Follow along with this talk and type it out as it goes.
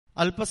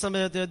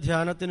അല്പസമയത്തെ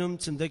ധ്യാനത്തിനും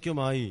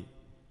ചിന്തയ്ക്കുമായി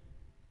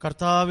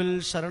കർത്താവിൽ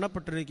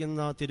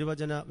ശരണപ്പെട്ടിരിക്കുന്ന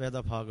തിരുവചന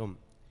വേദഭാഗം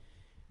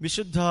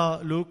വിശുദ്ധ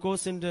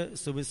ലൂക്കോസിന്റെ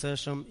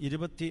സുവിശേഷം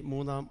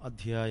 23-ാം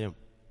അധ്യായം,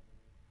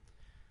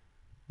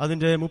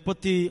 അതിൻ്റെ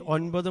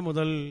 39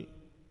 മുതൽ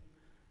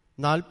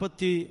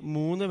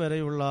 43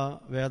 വരെയുള്ള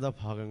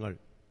വേദഭാഗങ്ങൾ.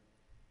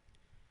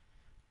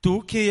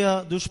 തൂക്കിയ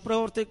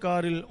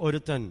ദുഷ്പ്രവൃത്തിക്കാരിൽ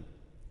ഒരുത്തൻ,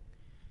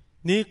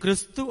 നീ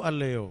ക്രിസ്തു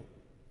അല്ലയോ?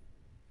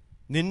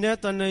 നിന്നെ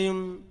തന്നെയും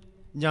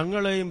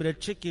ഞങ്ങളെയും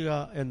രക്ഷിക്കുക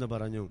എന്ന്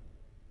പറഞ്ഞു.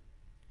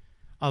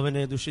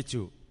 അവനെ ദുഷിച്ചു.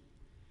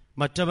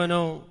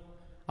 മറ്റവനോ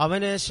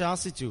അവനെ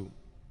ശാസിച്ചു,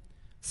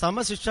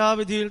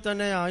 സമശിക്ഷാവിധിയിൽ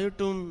തന്നെ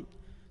ആയിട്ടും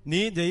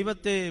നീ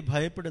ദൈവത്തെ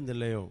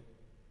ഭയപ്പെടുന്നില്ലയോ?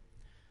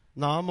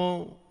 നാമോ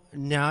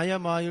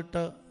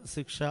ന്യായമായിട്ട്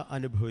ശിക്ഷ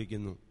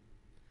അനുഭവിക്കുന്നു.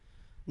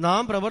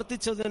 നാം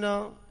പ്രവർത്തിച്ചതിന്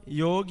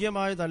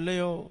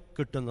യോഗ്യമായതല്ലയോ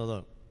കിട്ടുന്നത്?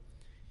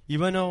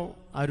 ഇവനോ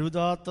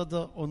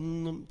അരുതാത്തത്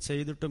ഒന്നും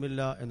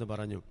ചെയ്തിട്ടുമില്ല എന്ന്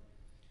പറഞ്ഞു.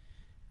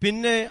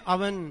 പിന്നെ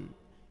അവൻ,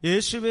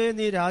 യേശുവേ,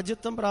 നീ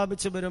രാജ്യത്വം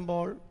പ്രാപിച്ചു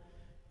വരുമ്പോൾ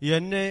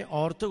എന്നെ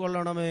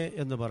ഓർത്തുകൊള്ളണമേ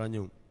എന്ന്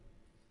പറഞ്ഞു.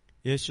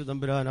 യേശു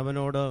തമ്പുരാൻ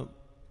അവനോട്,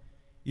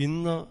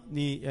 ഇന്ന്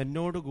നീ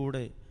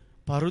എന്നോടുകൂടെ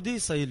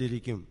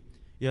പറുദീസയിലിരിക്കും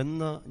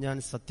എന്ന് ഞാൻ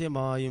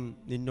സത്യമായും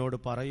നിന്നോട്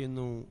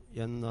പറയുന്നു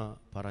എന്ന്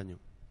പറഞ്ഞു.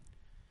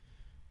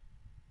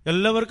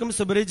 എല്ലാവർക്കും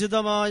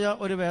സുപരിചിതമായ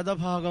ഒരു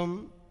വേദഭാഗം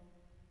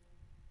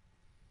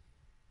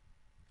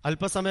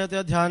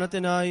അല്പസമയത്തെ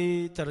ധ്യാനത്തിനായി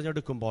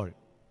തിരഞ്ഞെടുക്കുമ്പോൾ,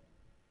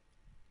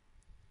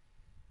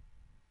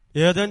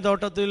 ഏദൻ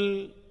തോട്ടത്തിൽ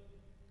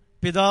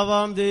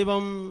പിതാവാം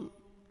ദൈവം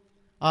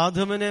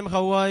ആദമിനെയും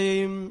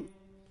ഹവ്വായെയും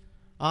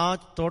ആ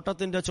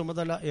തോട്ടത്തിന്റെ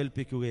ചുമതല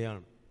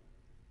ഏൽപ്പിക്കുകയാണ്.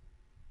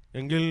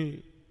 എങ്കിൽ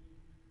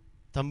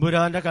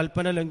തമ്പുരാന്റെ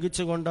കൽപ്പന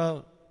ലംഘിച്ചുകൊണ്ട്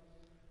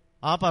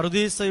ആ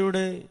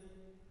പറുദീസയുടെ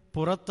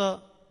പുറത്ത്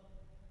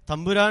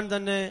തമ്പുരാൻ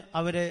തന്നെ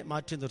അവരെ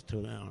മാറ്റി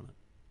നിർത്തുകയാണ്.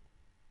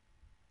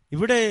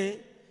 ഇവിടെ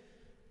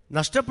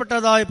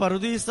നഷ്ടപ്പെട്ടതായി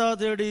പറുദീസ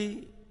തേടി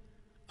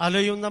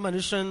അലയുന്ന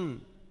മനുഷ്യൻ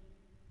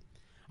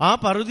ആ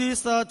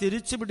പറുദീസ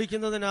തിരിച്ചു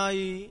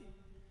പിടിക്കുന്നതിനായി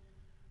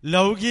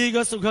ലൗകിക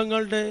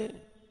സുഖങ്ങളുടെ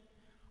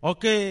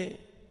ഒക്കെ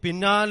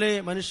പിന്നാലെ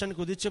മനുഷ്യൻ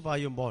കുതിച്ചു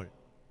പായുമ്പോൾ,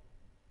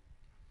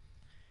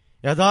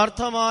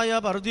 യഥാർത്ഥമായ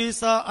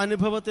പറുദീസ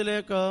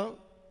അനുഭവത്തിലേക്ക്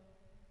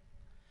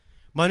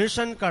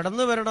മനുഷ്യൻ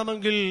കടന്നു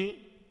വരണമെങ്കിൽ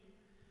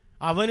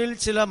അവനിൽ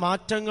ചില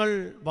മാറ്റങ്ങൾ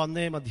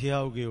വന്നേ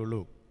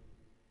മതിയാവുകയുള്ളൂ.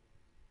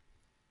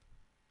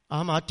 ആ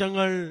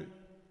മാറ്റങ്ങൾ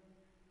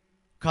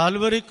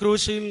കാൽവറി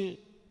ക്രൂശിൽ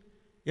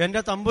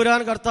എന്റെ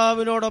തമ്പുരാൻ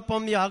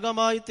കർത്താവിനോടൊപ്പം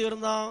യാഗമായി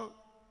തീർന്ന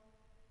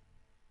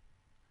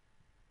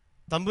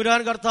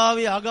തമ്പുരാൻ കർത്താവ്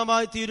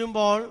യാഗമായി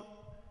തീരുമ്പോൾ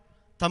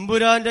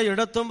തമ്പുരാന്റെ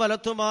ഇടത്തും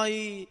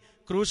വലത്തുമായി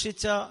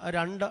ക്രൂശിച്ച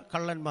 2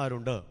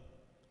 കള്ളന്മാരുണ്ട്.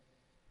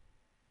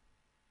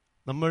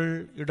 നമ്മൾ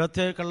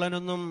ഇടത്തെ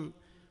കള്ളനെന്നും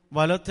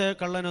വലത്തെ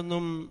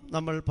കള്ളനെന്നും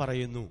നമ്മൾ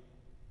പറയുന്നു.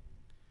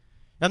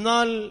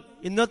 എന്നാൽ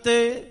ഇന്നത്തെ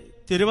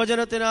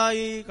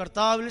തിരുവചനത്തിനായി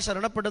കർത്താവിൽ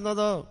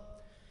ശരണപ്പെടുന്നത്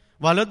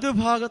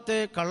വലതുഭാഗത്തെ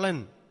കള്ളൻ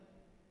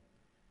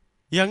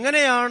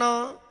എങ്ങനെയാണ്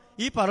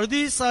ഈ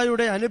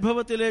പറുദീസായുടെ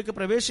അനുഭവത്തിലേക്ക്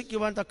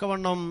പ്രവേശിക്കുവാൻ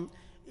തക്കവണ്ണം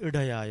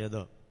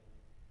ഇടയായത്.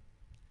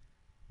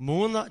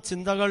 3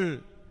 ചിന്തകൾ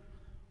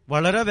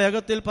വളരെ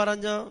വേഗത്തിൽ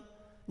പറഞ്ഞ്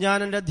ഞാൻ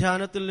എൻ്റെ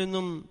ധ്യാനത്തിൽ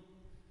നിന്നും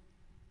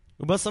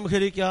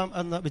ഉപസംഹരിക്കാം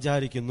എന്ന്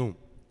വിചാരിക്കുന്നു.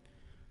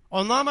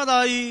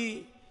 ഒന്നാമതായി,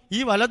 ഈ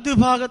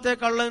വലതുഭാഗത്തെ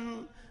കള്ളൻ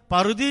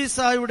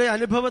പറുദീസായുടെ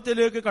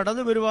അനുഭവത്തിലേക്ക്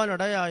കടന്നു വരുവാൻ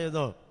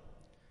ഇടയായത്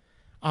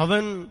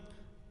അവൻ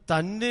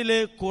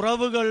തന്നിലെ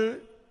കുറവുകൾ,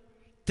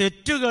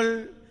 തെറ്റുകൾ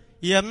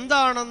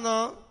എന്താണെന്ന്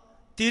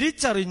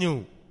തിരിച്ചറിഞ്ഞു,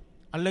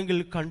 അല്ലെങ്കിൽ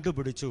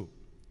കണ്ടുപിടിച്ചു.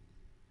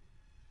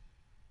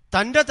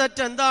 തന്റെ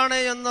തെറ്റ് എന്താണ്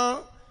എന്ന്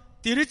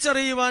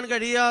തിരിച്ചറിയുവാൻ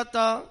കഴിയാത്ത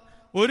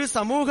ഒരു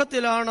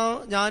സമൂഹത്തിലാണ്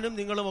ഞാനും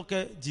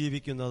നിങ്ങളുമൊക്കെ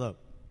ജീവിക്കുന്നത്.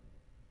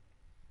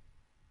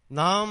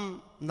 നാം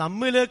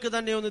നമ്മിലേക്ക്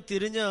തന്നെ ഒന്ന്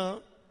തിരിഞ്ഞ്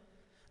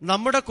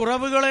നമ്മുടെ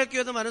കുറവുകളെയൊക്കെ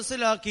ഒന്ന്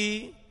മനസ്സിലാക്കി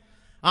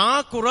ആ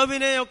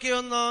കുറവിനെയൊക്കെ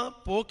ഒന്ന്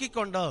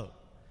പോക്കിക്കൊണ്ട്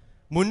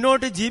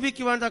മുന്നോട്ട്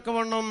ജീവിക്കുവാൻ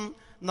തക്കവണ്ണം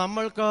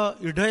നമ്മൾക്ക്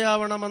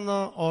ഇടയാവണമെന്ന്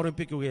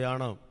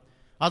ഓർമ്മിപ്പിക്കുകയാണ്.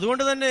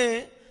 അതുകൊണ്ട് തന്നെ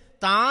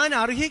താൻ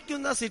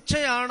അർഹിക്കുന്ന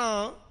ശിക്ഷയാണ്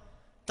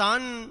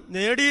താൻ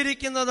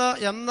നേടിയിരിക്കുന്നത്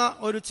എന്ന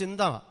ഒരു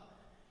ചിന്ത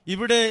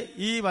ഇവിടെ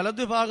ഈ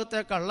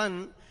വലതുഭാഗത്തെ കള്ളൻ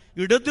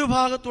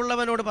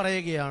ഇടതുഭാഗത്തുള്ളവനോട്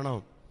പറയുകയാണ്.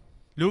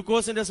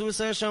 ലൂക്കോസിന്റെ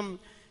സുവിശേഷം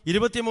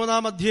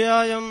 23-ാം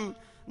അധ്യായം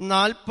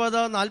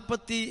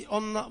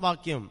 40-41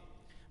 വാക്യം.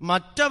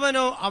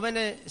 മറ്റവനോ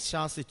അവനെ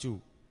ശാസിച്ചു,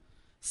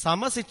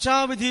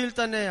 സമശിക്ഷാവിധിയിൽ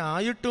തന്നെ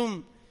ആയിട്ടും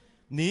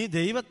നീ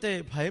ദൈവത്തെ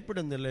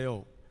ഭയപ്പെടുന്നില്ലയോ?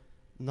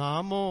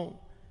 നാമോ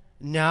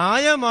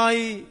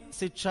ന്യായമായി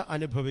ശിക്ഷ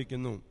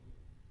അനുഭവിക്കുന്നു.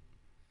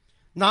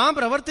 നാം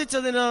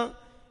പ്രവർത്തിച്ചതിന്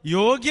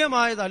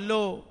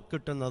യോഗ്യമായതല്ലോ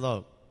കിട്ടുന്നത്.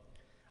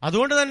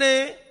 അതുകൊണ്ട് തന്നെ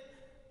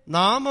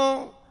നാമോ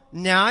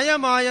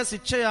ന്യായമായ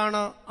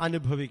ശിക്ഷയാണ്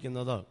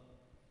അനുഭവിക്കുന്നത്.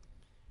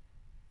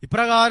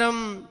 ഇപ്രകാരം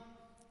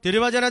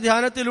തിരുവചന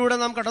ധ്യാനത്തിലൂടെ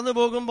നാം കടന്നു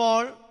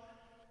പോകുമ്പോൾ,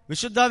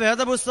 വിശുദ്ധ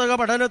വേദപുസ്തക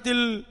പഠനത്തിൽ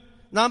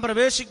നാം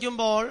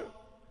പ്രവേശിക്കുമ്പോൾ,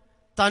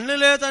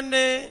 തന്നിലെ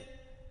തന്നെ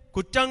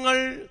കുറ്റങ്ങൾ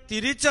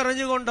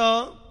തിരിച്ചറിഞ്ഞുകൊണ്ട്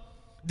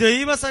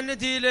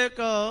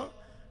ദൈവസന്നിധിയിലേക്ക്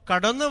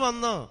കടന്നു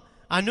വന്ന്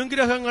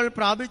അനുഗ്രഹങ്ങൾ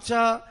പ്രാപിച്ച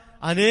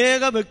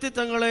അനേക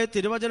വ്യക്തിത്വങ്ങളെ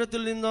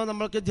തിരുവചനത്തിൽ നിന്ന്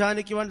നമ്മൾക്ക്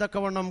ധ്യാനിക്കുവാൻ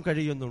തക്കവണ്ണം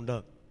കഴിയുന്നുണ്ട്.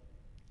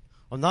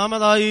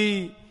 ഒന്നാമതായി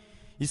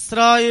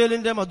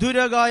ഇസ്രായേലിന്റെ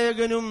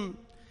മധുരഗായകനും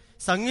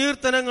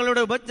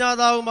സങ്കീർത്തനങ്ങളുടെ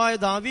ഉപജ്ഞാതാവുമായ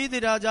ദാവീദ്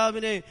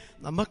രാജാവിനെ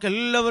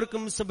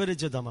നമുക്കെല്ലാവർക്കും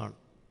സുപരിചിതമാണ്.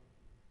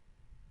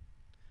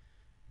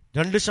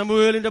 2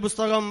 ശമൂവേലിന്റെ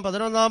പുസ്തകം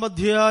 11-ാം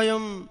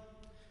അധ്യായം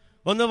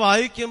ഒന്ന്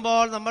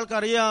വായിക്കുമ്പോൾ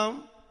നമ്മൾക്കറിയാം,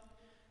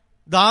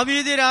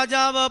 ദാവീദ്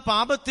രാജാവ്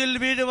പാപത്തിൽ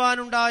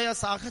വീഴുവാനുണ്ടായ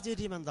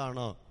സാഹചര്യം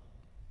എന്താണ്.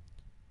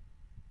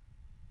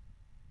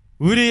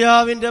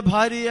 ഊരിയാവിന്റെ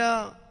ഭാര്യ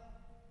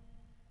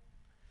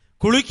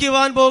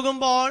കുളിക്കുവാൻ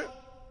പോകുമ്പോൾ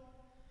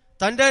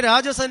തന്റെ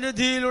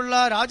രാജസന്നിധിയിലുള്ള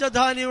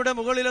രാജധാനിയുടെ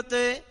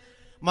മുകളിലത്തെ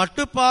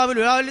മട്ടുപ്പാവിൽ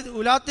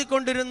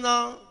ഉലാത്തിക്കൊണ്ടിരുന്ന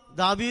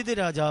ദാവീദ്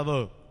രാജാവ്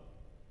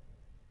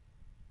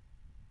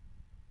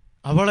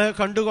അവളെ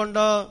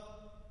കണ്ടുകൊണ്ട്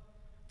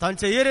താൻ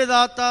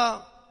ചെയ്യരുതാത്ത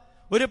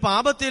ഒരു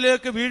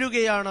പാപത്തിലേക്ക്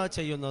വീഴുകയാണ്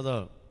ചെയ്യുന്നത്.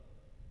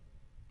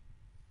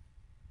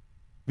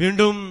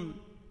 വീണ്ടും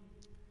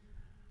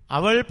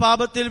അവൾ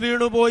പാപത്തിൽ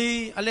വീണുപോയി,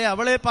 അല്ലെ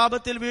അവളെ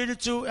പാപത്തിൽ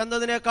വീഴിച്ചു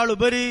എന്നതിനേക്കാൾ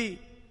ഉപരി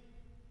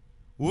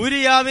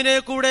ഊരിയാവിനെ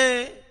കൂടെ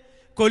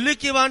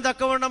കൊല്ലിക്കുവാൻ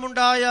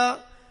തക്കവണ്ണമുണ്ടായ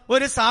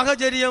ഒരു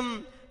സാഹചര്യം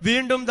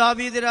വീണ്ടും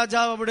ദാവീദ്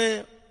രാജാവ് അവിടെ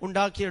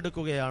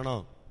ഉണ്ടാക്കിയെടുക്കുകയാണ്.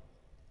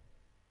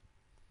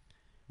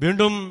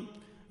 വീണ്ടും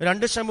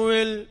 2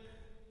 ശമൂവേൽ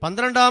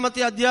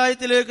 12-ാമത്തെ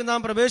അധ്യായത്തിലേക്ക് നാം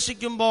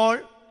പ്രവേശിക്കുമ്പോൾ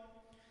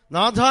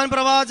നാഥാൻ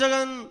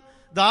പ്രവാചകൻ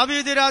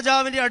ദാവീദ്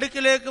രാജാവിന്റെ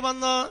അടുക്കിലേക്ക്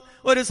വന്ന്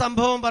ഒരു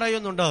സംഭവം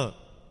പറയുന്നുണ്ട്.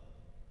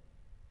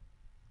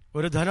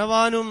 ഒരു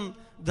ധനവാനും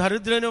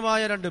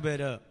ദരിദ്രനുമായ 2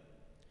 പേര്.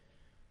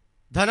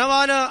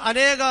 ധനവാന്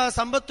അനേക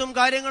സമ്പത്തും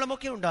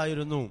കാര്യങ്ങളുമൊക്കെ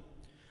ഉണ്ടായിരുന്നു.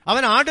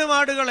 അവൻ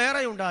ആടുമാടുകൾ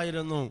ഏറെ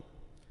ഉണ്ടായിരുന്നു.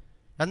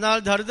 എന്നാൽ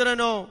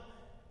ദരിദ്രനോ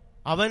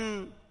അവൻ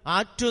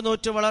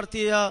ആറ്റുനോറ്റ്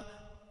വളർത്തിയ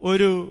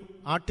ഒരു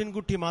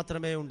ആട്ടിൻകുട്ടി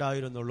മാത്രമേ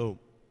ഉണ്ടായിരുന്നുള്ളൂ.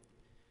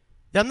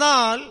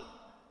 എന്നാൽ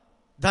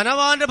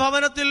ധനവാന്റെ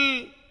ഭവനത്തിൽ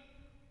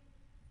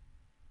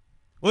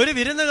ഒരു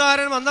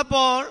വിരുന്നുകാരൻ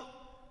വന്നപ്പോൾ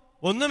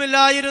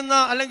ഒന്നുമില്ലായിരുന്ന,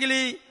 അല്ലെങ്കിൽ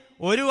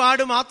ഒരു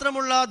ആട്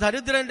മാത്രമുള്ള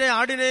ദരിദ്രന്റെ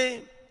ആടിനെ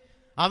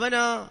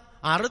അവന്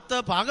അറുത്ത്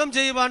പാകം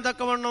ചെയ്യുവാൻ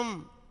തക്കവണ്ണം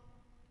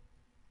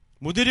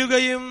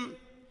മുതിരുകയും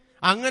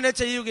അങ്ങനെ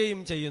ചെയ്യുകയും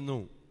ചെയ്യുന്നു.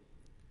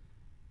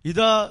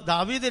 ഇത്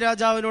ദാവീദ്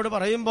രാജാവിനോട്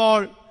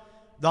പറയുമ്പോൾ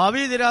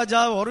ദാവീദ്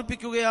രാജാവ്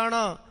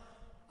ഓർപ്പിക്കുകയാണ്,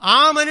 ആ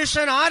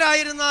മനുഷ്യൻ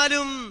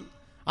ആരായിരുന്നാലും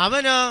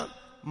അവന്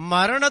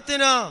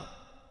മരണത്തിന്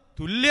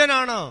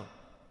തുല്യനാണ്.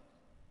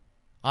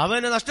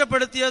 അവന്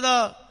നഷ്ടപ്പെടുത്തിയത്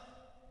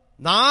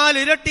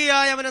 4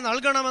 ഇരട്ടിയായി അവന്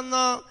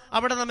നൽകണമെന്ന്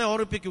അവിടെ നമ്മെ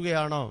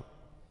ഓർപ്പിക്കുകയാണ്.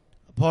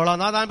 അപ്പോൾ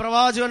നാഥാൻ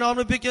പ്രവാചകൻ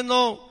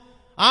ഓർമ്മിപ്പിക്കുന്നു,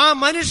 ആ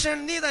മനുഷ്യൻ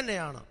നീ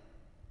തന്നെയാണ്.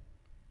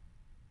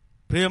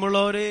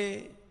 പ്രിയമുള്ളവരെ,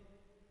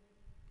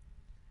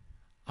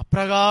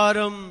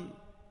 അപ്രകാരം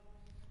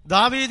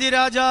ദാവീദ്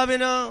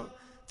രാജാവിന്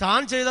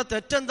താൻ ചെയ്ത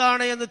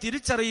തെറ്റെന്താണ് എന്ന്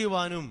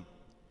തിരിച്ചറിയുവാനും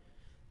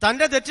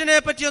തന്റെ തെറ്റിനെ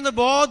പറ്റിയൊന്ന്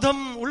ബോധം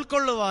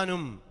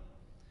ഉൾക്കൊള്ളുവാനും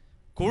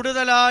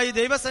കൂടുതലായി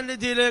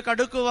ദൈവസന്നിധിയിലേക്ക്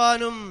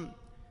അടുക്കുവാനും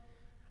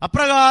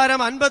അപ്രകാരം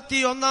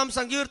 51-ാം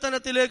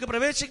സങ്കീർത്തനത്തിലേക്ക്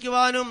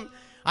പ്രവേശിക്കുവാനും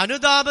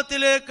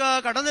അനുതാപത്തിലേക്ക്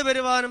കടന്നു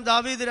വരുവാനും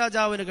ദാവീദ്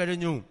രാജാവിന്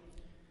കഴിഞ്ഞു.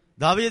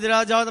 ദാവീദ്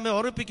രാജാവ് നമ്മെ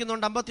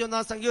ഓർമ്മിപ്പിക്കുന്നുണ്ട്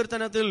 51-ാം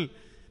സങ്കീർത്തനത്തിൽ,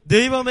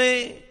 ദൈവമേ,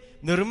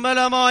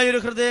 നിർമ്മലമായൊരു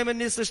ഹൃദയം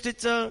എന്നെ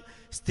സൃഷ്ടിച്ച്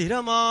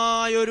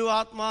സ്ഥിരമായൊരു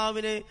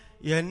ആത്മാവിനെ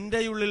എന്റെ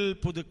ഉള്ളിൽ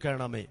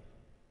പുതുക്കണമേ.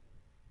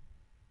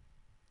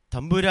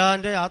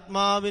 തമ്പുരാന്റെ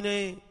ആത്മാവിനെ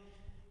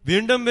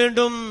വീണ്ടും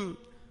വീണ്ടും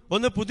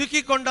ഒന്ന്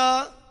പുതുക്കിക്കൊണ്ട്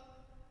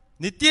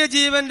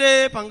നിത്യജീവന്റെ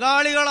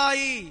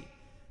പങ്കാളികളായി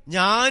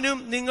ഞാനും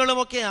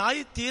നിങ്ങളുമൊക്കെ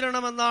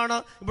ആയിത്തീരണമെന്നാണ്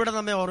ഇവിടെ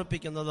നമ്മെ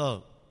ഓർപ്പിക്കുന്നത്.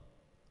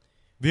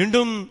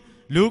 വീണ്ടും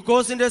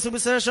ലൂക്കോസിന്റെ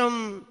സുവിശേഷം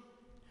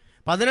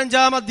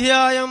 15-ാം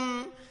അധ്യായം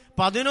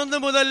 11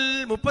 മുതൽ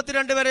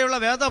 32 വരെയുള്ള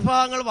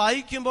വേദഭാഗങ്ങൾ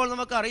വായിക്കുമ്പോൾ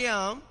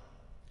നമുക്കറിയാം,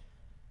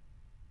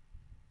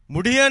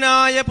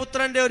 മുടിയനായ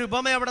പുത്രന്റെ ഒരു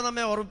ഉപമ അവിടെ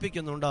നമ്മെ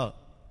ഓർമ്മിപ്പിക്കുന്നുണ്ട്.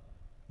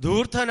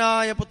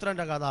 ധൂർത്തനായ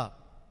പുത്രന്റെ കഥ.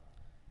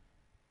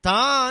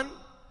 താൻ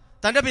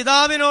തന്റെ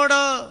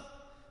പിതാവിനോട്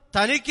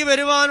തനിക്ക്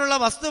വരുവാനുള്ള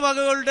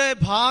വസ്തുവകകളുടെ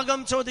ഭാഗം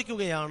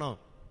ചോദിക്കുകയാണ്.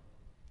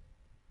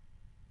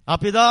 ആ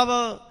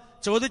പിതാവ്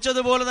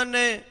ചോദിച്ചതുപോലെ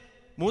തന്നെ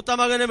മൂത്ത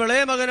മകനും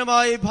ഇളയ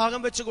മകനുമായി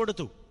ഭാഗം വെച്ചു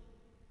കൊടുത്തു.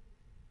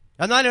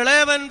 എന്നാൽ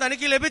ഇളയവൻ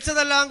തനിക്ക്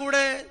ലഭിച്ചതെല്ലാം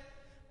കൂടെ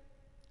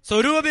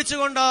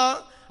സ്വരൂപിച്ചുകൊണ്ട്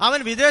അവൻ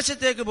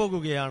വിദേശത്തേക്ക്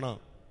പോകുകയാണ്.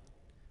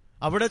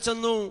 അവിടെ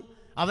ചെന്നു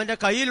അവന്റെ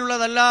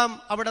കയ്യിലുള്ളതെല്ലാം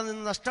അവിടെ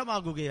നിന്ന്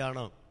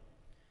നഷ്ടമാകുകയാണ്.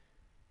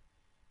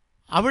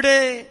 അവിടെ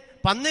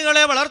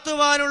പന്നികളെ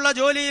വളർത്തുവാനുള്ള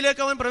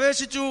ജോലിയിലേക്ക് അവൻ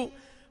പ്രവേശിച്ചു.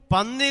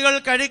 പന്നികൾ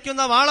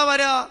കഴിക്കുന്ന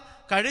വാളവര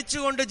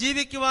കഴിച്ചുകൊണ്ട്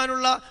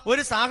ജീവിക്കുവാനുള്ള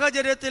ഒരു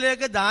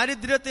സാഹചര്യത്തിലേക്ക്,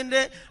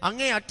 ദാരിദ്ര്യത്തിന്റെ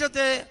അങ്ങേ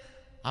അറ്റത്തെ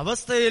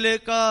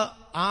അവസ്ഥയിലേക്ക്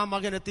ആ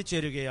മകൻ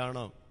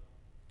എത്തിച്ചേരുകയാണ്.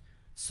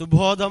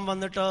 സുബോധം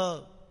വന്നിട്ട്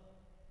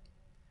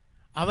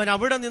അവൻ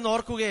അവിടെ നിന്ന്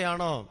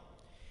ഓർക്കുകയാണ്,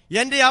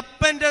 എന്റെ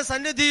അപ്പന്റെ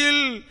സന്നിധിയിൽ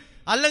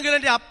അല്ലെങ്കിൽ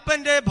എന്റെ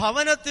അപ്പന്റെ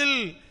ഭവനത്തിൽ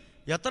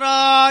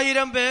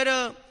എത്രായിരം പേര്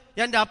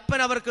എന്റെ അപ്പൻ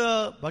അവർക്ക്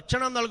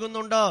ഭക്ഷണം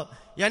നൽകുന്നുണ്ട്,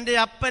 എന്റെ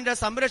അപ്പന്റെ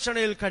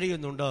സംരക്ഷണയിൽ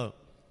കഴിയുന്നുണ്ട്.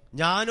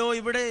 ഞാനോ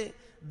ഇവിടെ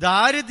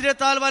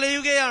ദാരിദ്ര്യത്താൽ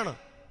വലയുകയാണ്.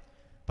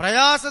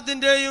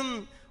 പ്രയാസത്തിന്റെയും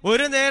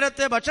ഒരു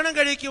നേരത്തെ ഭക്ഷണം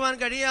കഴിക്കുവാൻ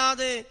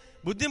കഴിയാതെ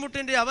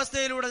ബുദ്ധിമുട്ടിന്റെ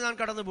അവസ്ഥയിലൂടെ ഞാൻ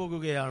കടന്നു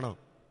പോകുകയാണ്.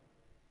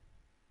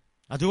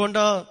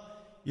 അതുകൊണ്ട്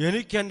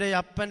എനിക്ക് എൻ്റെ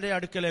അപ്പന്റെ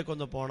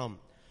അടുക്കലേക്കൊന്ന് പോകണം,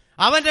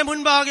 അവന്റെ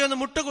മുൻപാകെ ഒന്ന്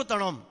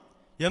മുട്ടുകുത്തണം.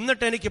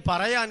 എന്നിട്ട് എനിക്ക്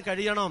പറയാൻ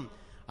കഴിയണം,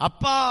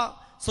 അപ്പാ,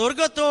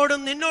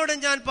 സ്വർഗത്തോടും നിന്നോടും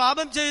ഞാൻ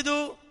പാപം ചെയ്തു,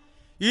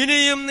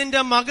 ഇനിയും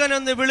നിന്റെ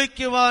മകനെന്ന്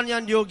വിളിക്കുവാൻ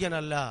ഞാൻ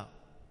യോഗ്യനല്ല.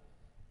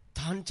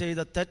 താൻ ചെയ്ത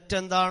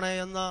തെറ്റെന്താണ്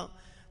എന്ന്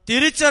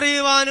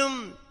തിരിച്ചറിയുവാനും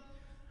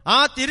ആ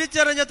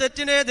തിരിച്ചറിഞ്ഞ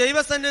തെറ്റിനെ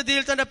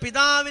ദൈവസന്നിധിയിൽ തന്റെ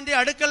പിതാവിന്റെ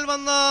അടുക്കൽ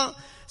വന്ന്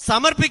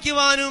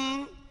സമർപ്പിക്കുവാനും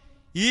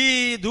ഈ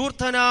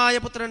ധൂർത്തനായ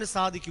പുത്രന്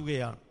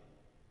സാധിക്കുകയാണ്.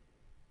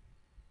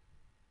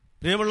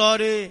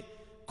 പ്രിയമുള്ളവരെ,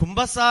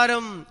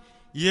 കുമ്പസാരം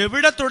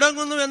എവിടെ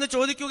തുടങ്ങുന്നു എന്ന്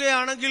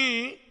ചോദിക്കുകയാണെങ്കിൽ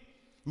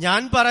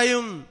ഞാൻ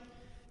പറയും,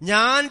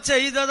 ഞാൻ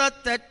ചെയ്തത്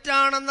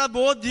തെറ്റാണെന്ന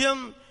ബോധ്യം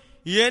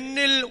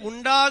എന്നിൽ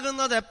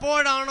ഉണ്ടാകുന്നത്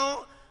എപ്പോഴാണോ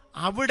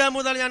അവിടെ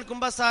മുതൽ ഞാൻ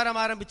കുമ്പസാരം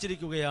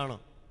ആരംഭിച്ചിരിക്കുകയാണ്.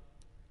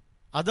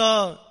 അത്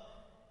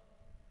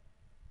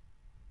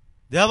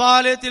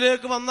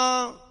ദേവാലയത്തിലേക്ക് വന്ന്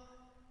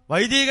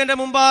വൈദികന്റെ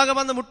മുമ്പാകെ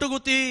വന്ന്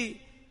മുട്ടുകുത്തി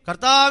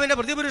കർത്താവിന്റെ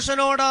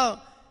പ്രതിപുരുഷനോട്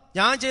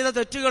ഞാൻ ചെയ്ത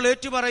തെറ്റുകൾ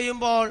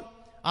ഏറ്റുപറയുമ്പോൾ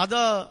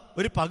അത്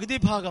ഒരു പകുതി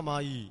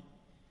ഭാഗമായി.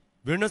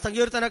 വീണ്ടും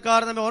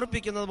സങ്കീർത്തനക്കാർ നമ്മെ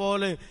ഓർപ്പിക്കുന്നത്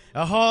പോലെ,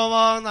 യഹോവ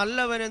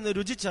നല്ലവനെന്ന്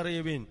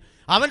രുചിച്ചറിയുവിൻ.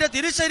 അവന്റെ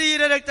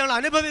തിരുശരീര രക്തങ്ങൾ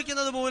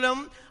അനുഭവിക്കുന്നത് മൂലം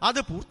അത്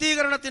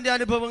പൂർത്തീകരണത്തിന്റെ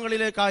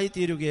അനുഭവങ്ങളിലേക്കായി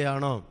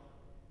തീരുകയാണ്.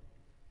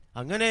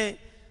 അങ്ങനെ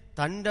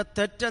തന്റെ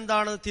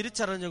തെറ്റെന്താണെന്ന്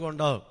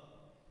തിരിച്ചറിഞ്ഞുകൊണ്ട്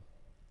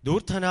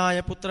ധൂർത്തനായ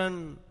പുത്രൻ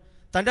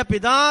തന്റെ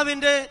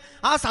പിതാവിന്റെ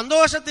ആ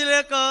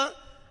സന്തോഷത്തിലേക്ക്,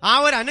 ആ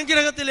ഒരു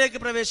അനുഗ്രഹത്തിലേക്ക്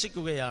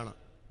പ്രവേശിക്കുകയാണ്.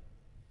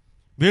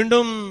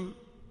 വീണ്ടും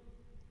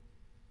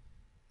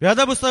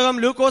വേദപുസ്തകം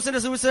ലൂക്കോസിന്റെ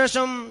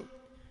സുവിശേഷം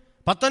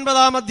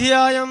 19-ാം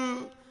അധ്യായം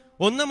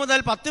 1 മുതൽ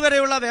 10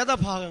 വരെയുള്ള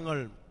വേദഭാഗങ്ങൾ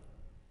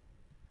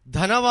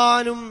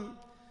ധനവാനും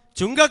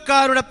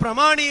ചുങ്കക്കാരുടെ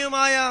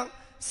പ്രമാണിയുമായ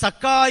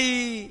സക്കായി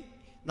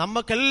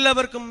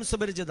നമുക്കെല്ലാവർക്കും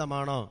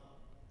സുപരിചിതമാണ്.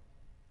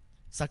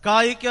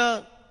 സക്കായിക്ക്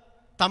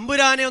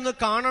തമ്പുരാനെ ഒന്ന്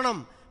കാണണം.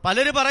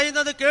 പലര്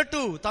പറയുന്നത്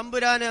കേട്ടു,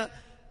 തമ്പുരാന്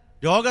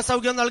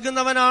രോഗസൗഖ്യം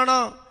നൽകുന്നവനാണ്,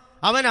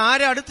 അവൻ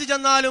ആരെ അടുത്തു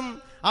ചെന്നാലും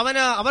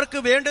അവർക്ക്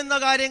വേണ്ടുന്ന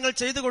കാര്യങ്ങൾ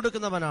ചെയ്തു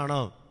കൊടുക്കുന്നവനാണ്.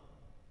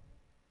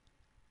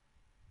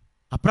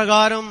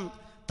 അപ്രകാരം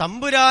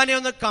തമ്പുരാനെ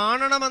ഒന്ന്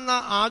കാണണമെന്ന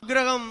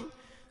ആഗ്രഹം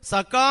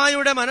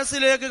സക്കായിയുടെ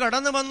മനസ്സിലേക്ക്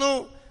കടന്നു വന്നു.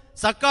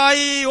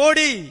 സക്കായി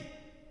ഓടി,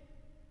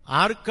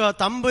 ആർക്ക്?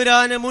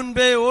 തമ്പുരാന്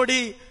മുൻപേ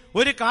ഓടി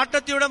ഒരു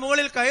കാട്ടത്തിയുടെ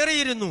മുകളിൽ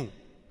കയറിയിരുന്നു.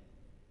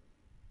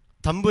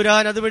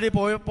 തമ്പുരാൻ അതുവഴി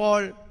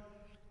പോയപ്പോൾ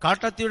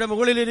കാട്ടത്തിയുടെ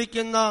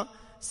മുകളിലിരിക്കുന്ന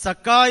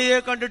സക്കായിയെ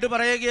കണ്ടിട്ട്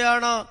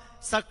പറയുകയാണ്,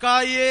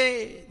 സക്കായിയെ,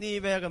 നീ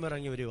വേഗം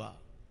ഇറങ്ങി വരിക,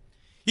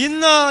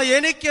 ഇന്ന്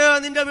എനിക്ക്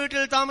നിന്റെ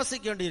വീട്ടിൽ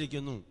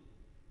താമസിക്കേണ്ടിയിരിക്കുന്നു.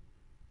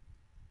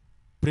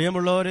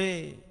 പ്രിയമുള്ളവരെ,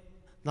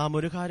 നാം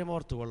ഒരു കാര്യം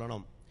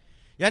ഓർത്തുകൊള്ളണം.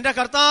 എന്റെ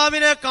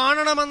കർത്താവിനെ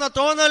കാണണമെന്ന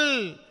തോന്നൽ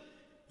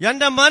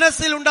എന്റെ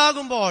മനസ്സിൽ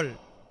ഉണ്ടാകുമ്പോൾ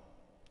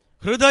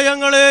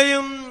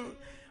ഹൃദയങ്ങളെയും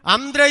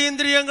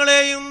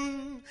അന്തരേന്ദ്രിയങ്ങളെയും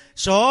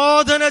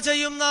ശോധന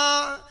ചെയ്യുന്ന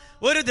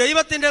ഒരു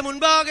ദൈവത്തിന്റെ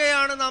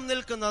മുൻപാകെയാണ് നാം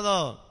നിൽക്കുന്നത്.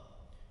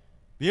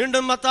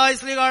 വീണ്ടും മത്തായി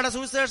ശ്ലീഹായുടെ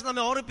സുവിശേഷം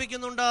നമ്മെ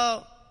ഓർമ്മിപ്പിക്കുന്നുണ്ട്,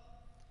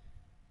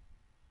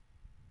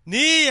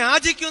 നീ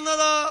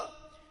യാചിക്കുന്നത്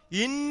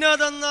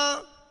ഇന്നതെന്ന്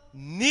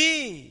നീ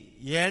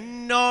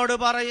എന്നോട്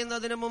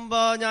പറയുന്നതിന്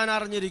മുമ്പ് ഞാൻ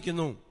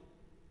അറിഞ്ഞിരിക്കുന്നു.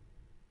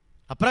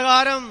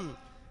 അപ്രകാരം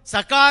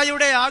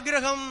സക്കായിയുടെ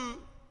ആഗ്രഹം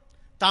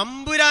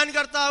തമ്പുരാൻ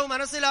കർത്താവ്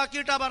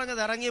മനസ്സിലാക്കിയിട്ടാ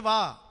പറഞ്ഞത്, ഇറങ്ങി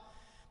വാ,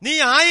 നീ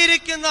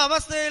ആയിരിക്കുന്ന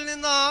അവസ്ഥയിൽ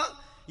നിന്ന്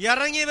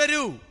ഇറങ്ങി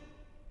വരൂ.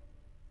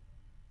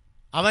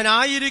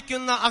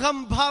 അവനായിരിക്കുന്ന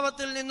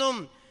അഹംഭാവത്തിൽ നിന്നും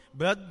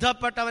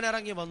ബന്ധപ്പെട്ടവൻ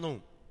ഇറങ്ങി വന്നു.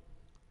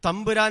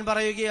 തമ്പുരാൻ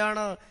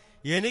പറയുകയാണ്,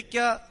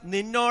 എനിക്ക്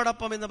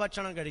നിന്നോടൊപ്പം ഇന്ന്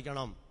ഭക്ഷണം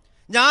കഴിക്കണം,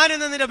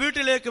 ഞാനിന്ന് നിന്റെ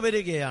വീട്ടിലേക്ക്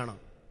വരികയാണ്.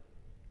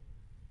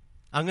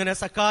 അങ്ങനെ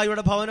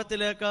സക്കായിയുടെ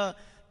ഭവനത്തിലേക്ക്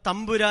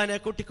തമ്പുരാനെ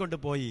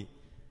കൂട്ടിക്കൊണ്ടുപോയി.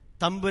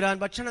 തമ്പുരാൻ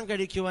ഭക്ഷണം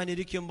കഴിക്കുവാൻ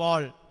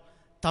ഇരിക്കുമ്പോൾ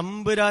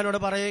തമ്പുരാനോട്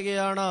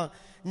പറയുകയാണ്,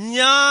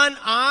 ഞാൻ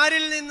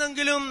ആരിൽ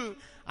നിന്നെങ്കിലും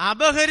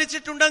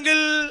അപഹരിച്ചിട്ടുണ്ടെങ്കിൽ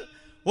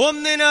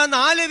 1-ന്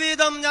 4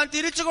 വീതം ഞാൻ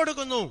തിരിച്ചു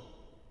കൊടുക്കുന്നു.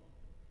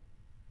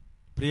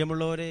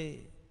 പ്രിയമുള്ളവരെ,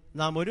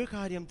 നാം ഒരു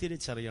കാര്യം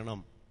തിരിച്ചറിയണം.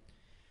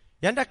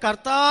 എന്റെ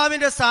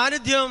കർത്താവിന്റെ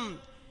സാന്നിധ്യം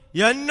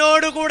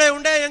എന്നോടുകൂടെ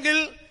ഉണ്ടെങ്കിൽ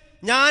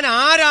ഞാൻ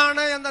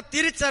ആരാണ് എന്ന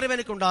തിരിച്ചറിവ്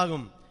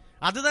എനിക്കുണ്ടാകും.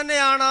 അത്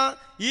തന്നെയാണ്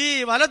ഈ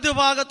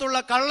വലതുഭാഗത്തുള്ള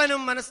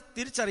കള്ളനും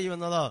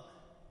തിരിച്ചറിയുന്നത്.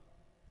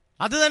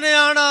 അത്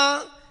തന്നെയാണ്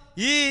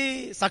ഈ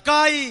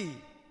സക്കായി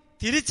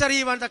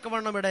തിരിച്ചറിയുവാൻ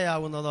തക്കവണ്ണം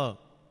ഇടയാവുന്നത്.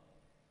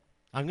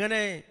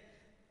 അങ്ങനെ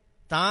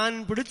താൻ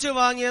പിടിച്ചു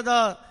വാങ്ങിയത്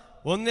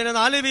 1-ന്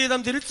 4 വീതം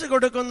തിരിച്ചു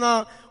കൊടുക്കുന്ന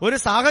ഒരു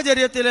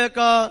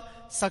സാഹചര്യത്തിലേക്ക്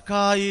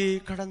സക്കായി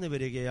കടന്നു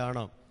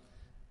വരികയാണ്.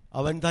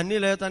 അവൻ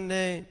തന്നിലെ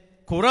തന്നെ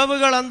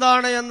കുറവുകൾ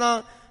എന്താണ് എന്ന്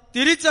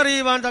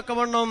തിരിച്ചറിയുവാൻ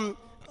തക്കവണ്ണം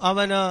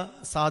അവന്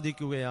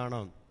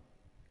സാധിക്കുകയാണ്.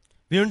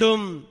 വീണ്ടും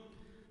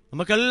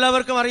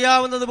നമുക്കെല്ലാവർക്കും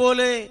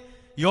അറിയാവുന്നതുപോലെ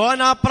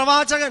യോനാ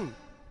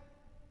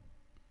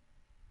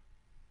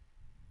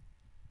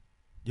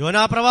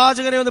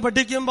പ്രവാചകനെ ഒന്ന്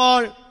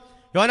പഠിക്കുമ്പോൾ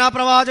യോനാ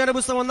പ്രവാചകന്റെ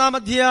പുസ്തകം 1-ാം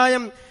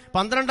അധ്യായം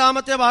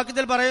 12-ാമത്തെ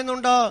വാക്യത്തിൽ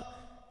പറയുന്നുണ്ട്,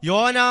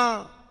 യോന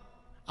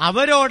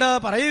അവരോട്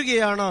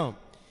പറയുകയാണ്,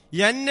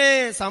 എന്നെ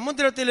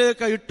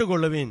സമുദ്രത്തിലേക്ക്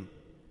ഇട്ടുകൊള്ളുവിൻ,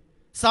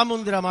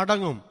 സമുദ്രം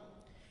അടങ്ങും.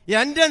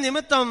 എന്റെ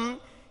നിമിത്തം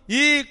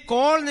ഈ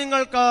കോൾ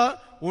നിങ്ങൾക്ക്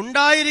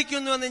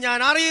ഉണ്ടായിരിക്കുന്നുവെന്ന് ഞാൻ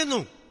അറിയുന്നു.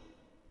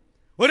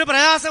 ഒരു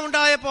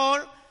പ്രയാസമുണ്ടായപ്പോൾ,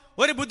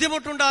 ഒരു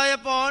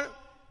ബുദ്ധിമുട്ടുണ്ടായപ്പോൾ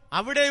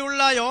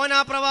അവിടെയുള്ള യോനാ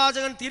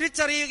പ്രവാചകൻ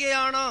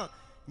തിരിച്ചറിയുകയാണ്,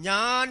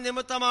 ഞാൻ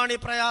നിമിത്തമാണ് ഈ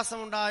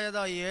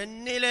പ്രയാസമുണ്ടായത്.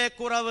 എന്നിലെ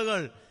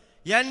കുറവുകൾ,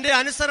 എന്റെ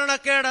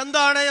അനുസരണക്കേട്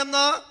എന്താണ്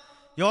എന്ന്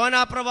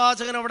യോനാ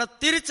പ്രവാചകൻ അവിടെ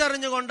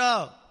തിരിച്ചറിഞ്ഞുകൊണ്ട്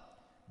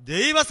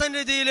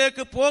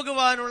ദൈവസന്നിധിയിലേക്ക്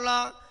പോകുവാനുള്ള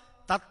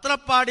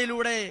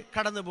തത്രപ്പാടിലൂടെ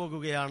കടന്നു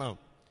പോകുകയാണ്.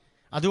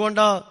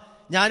 അതുകൊണ്ട്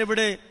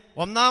ഞാനിവിടെ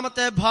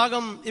ഒന്നാമത്തെ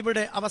ഭാഗം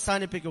ഇവിടെ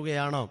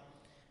അവസാനിപ്പിക്കുകയാണ്.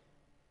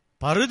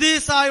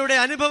 പറുദീസായുടെ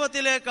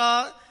അനുഭവത്തിലേക്ക്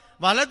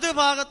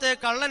വലതുഭാഗത്തെ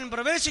കള്ളൻ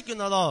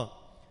പ്രവേശിക്കുന്നത്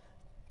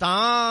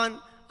താൻ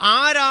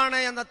ആരാണ്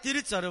എന്ന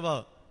തിരിച്ചറിവ്,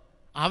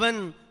 അവൻ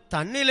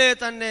തന്നിലെ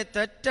തന്നെ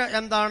തെറ്റ്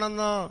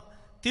എന്താണെന്ന്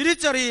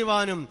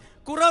തിരിച്ചറിയുവാനും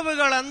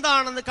കുറവുകൾ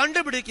എന്താണെന്ന്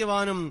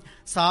കണ്ടുപിടിക്കുവാനും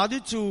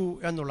സാധിച്ചു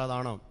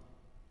എന്നുള്ളതാണ്.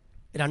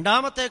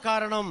 രണ്ടാമത്തെ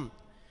കാരണം,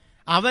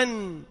 അവൻ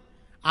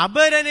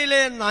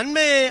അപരനിലെ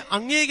നന്മയെ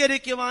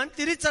അംഗീകരിക്കുവാൻ,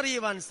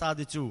 തിരിച്ചറിയുവാൻ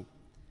സാധിച്ചു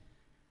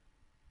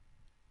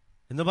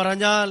എന്ന്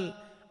പറഞ്ഞാൽ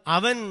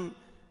അവൻ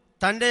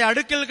തന്റെ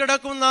അടുക്കൽ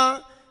കിടക്കുന്ന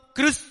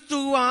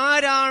ക്രിസ്തു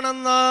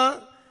ആരാണെന്ന്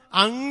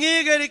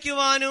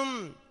അംഗീകരിക്കുവാനും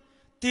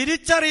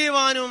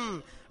തിരിച്ചറിയുവാനും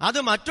അത്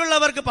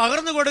മറ്റുള്ളവർക്ക്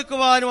പകർന്നു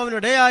കൊടുക്കുവാനും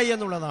അവനിടയായി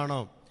എന്നുള്ളതാണ്.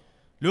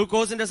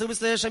 ലൂക്കോസിന്റെ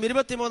സുവിശേഷം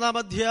 23-ാം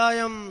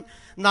അധ്യായം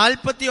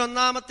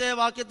 41-ാമത്തെ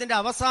വാക്യത്തിന്റെ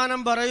അവസാനം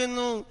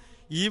പറയുന്നു,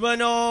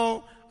 ഇവനോ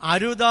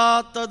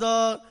അരുതാത്തത്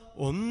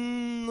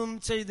ഒന്നും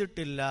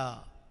ചെയ്തിട്ടില്ല.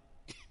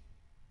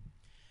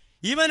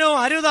 ഇവനോ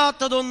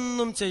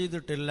അരുതാത്തതൊന്നും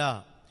ചെയ്തിട്ടില്ല.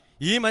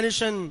 ഈ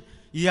മനുഷ്യൻ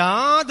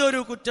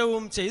യാതൊരു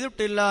കുറ്റവും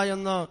ചെയ്തിട്ടില്ല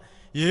എന്ന്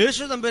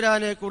യേശു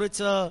തമ്പുരാനെ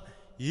കുറിച്ച്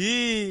ഈ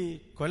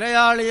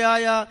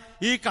കൊലയാളിയായ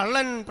ഈ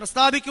കള്ളൻ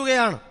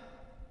പ്രസ്താവിക്കുകയാണ്.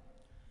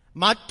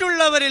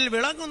 മറ്റുള്ളവരിൽ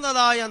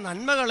വിളങ്ങുന്നതായ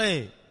നന്മകളെ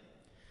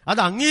അത്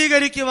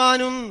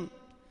അംഗീകരിക്കുവാനും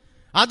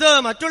അത്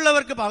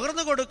മറ്റുള്ളവർക്ക്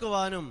പകർന്നു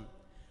കൊടുക്കുവാനും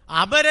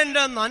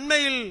അപരന്റെ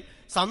നന്മയിൽ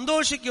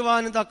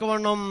സന്തോഷിക്കുവാനും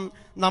തക്കവണ്ണം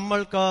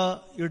നമ്മൾക്ക്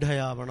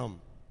ഇടയാവണം.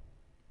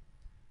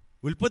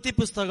 ഉൽപ്പത്തി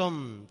പുസ്തകം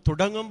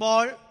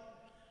തുടങ്ങുമ്പോൾ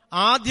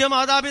ആദ്യ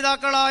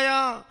മാതാപിതാക്കളായ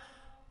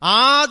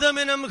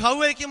ആദമിനും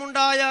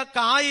ഹവ്വയ്ക്കുമുണ്ടായ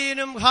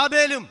കായീനും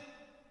ഹാബേലും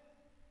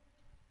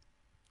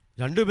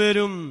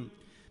രണ്ടുപേരും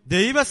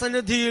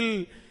ദൈവസന്നിധിയിൽ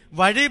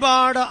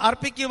വഴിപാട്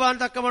അർപ്പിക്കുവാൻ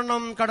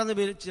തക്കവണ്ണം കടന്നു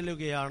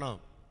ചെല്ലുകയാണ്.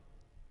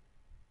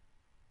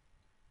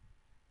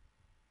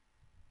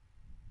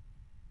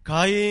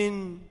 കായീൻ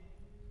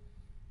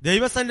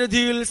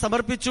ദൈവസന്നിധിയിൽ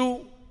സമർപ്പിച്ചു.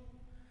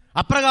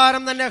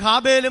 അപ്രകാരം തന്നെ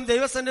ഹാബേലും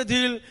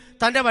ദൈവസന്നിധിയിൽ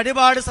തന്റെ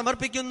വഴിപാട്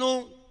സമർപ്പിക്കുന്നു.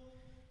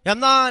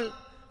 എന്നാൽ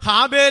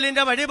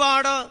ഹാബേലിന്റെ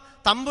വഴിപാട്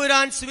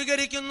തമ്പുരാൻ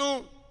സ്വീകരിക്കുന്നു.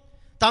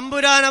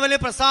 തമ്പുരാൻ അവന്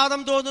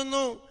പ്രസാദം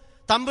തോന്നുന്നു.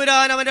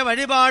 തമ്പുരാൻ അവന്റെ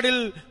വഴിപാടിൽ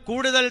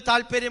കൂടുതൽ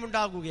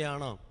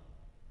താല്പര്യമുണ്ടാകുകയാണ്.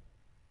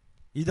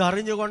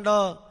 ഇതറിഞ്ഞുകൊണ്ട്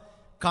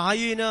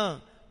കായീന്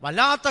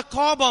വല്ലാത്ത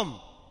കോപം,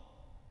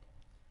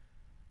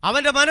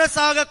 അവന്റെ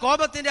മനസ്സാകെ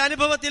കോപത്തിന്റെ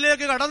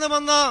അനുഭവത്തിലേക്ക് കടന്നു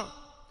വന്ന്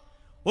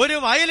ഒരു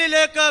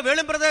വയലിലേക്ക്,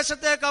 വെളിം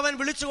പ്രദേശത്തേക്ക് അവൻ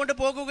വിളിച്ചുകൊണ്ട്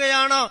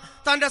പോകുകയാണ്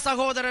തന്റെ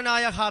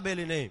സഹോദരനായ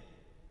ഹാബേലിനെ.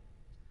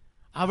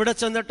 അവിടെ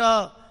ചെന്നിട്ട്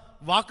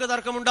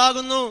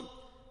വാക്കുതർക്കമുണ്ടാകുന്നു.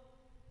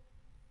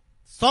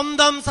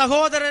 സ്വന്തം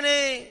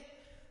സഹോദരനെ,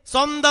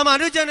 സ്വന്തം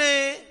അനുജനെ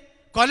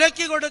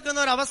കൊലയ്ക്ക് കൊടുക്കുന്ന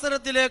ഒരു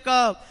അവസരത്തിലേക്ക്,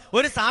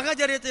 ഒരു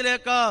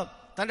സാഹചര്യത്തിലേക്ക്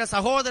തന്റെ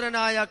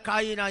സഹോദരനായ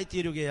കായീനായി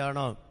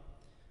തീരുകയാണ്.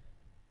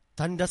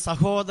 തന്റെ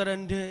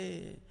സഹോദരന്റെ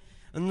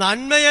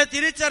നന്മയെ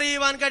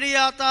തിരിച്ചറിയുവാൻ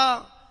കഴിയാത്ത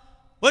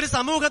ഒരു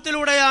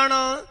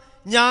സമൂഹത്തിലൂടെയാണ്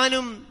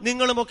ഞാനും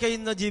നിങ്ങളുമൊക്കെ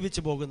ഇന്ന്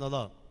ജീവിച്ചു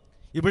പോകുന്നത്.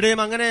 ഇവിടെയും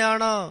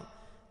അങ്ങനെയാണ്.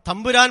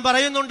 തമ്പുരാൻ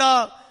പറയുന്നുണ്ട്,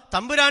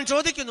 തമ്പുരാൻ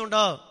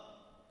ചോദിക്കുന്നുണ്ട്,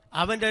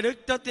 അവന്റെ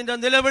രക്തത്തിന്റെ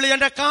നിലവിളി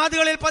എന്റെ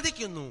കാതുകളിൽ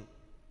പതിക്കുന്നു.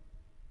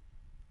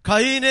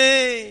 കയീനേ,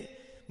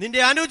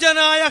 നിന്റെ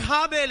അനുജനായ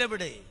ഹാബേൽ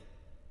എവിടെ?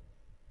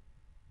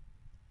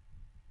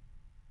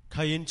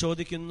 കയീൻ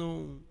ചോദിക്കുന്നു,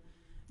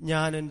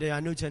 ഞാൻ എന്റെ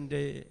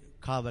അനുജന്റെ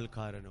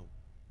കാവൽക്കാരനോ?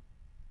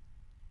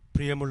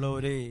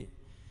 പ്രിയമുള്ളവരെ,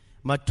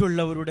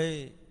 മറ്റുള്ളവരുടെ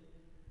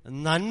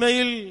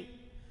നന്മയിൽ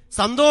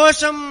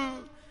സന്തോഷം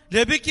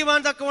ലഭിക്കുവാൻ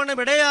തക്കവണ്ണം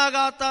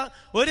ഇടയാകാത്ത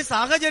ഒരു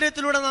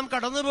സാഹചര്യത്തിലൂടെ നാം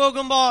കടന്നു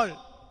പോകുമ്പോൾ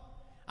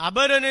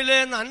അപരനിലെ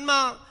നന്മ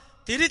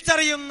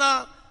തിരിച്ചറിയുന്ന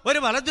ഒരു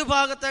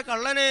വലതുഭാഗത്തെ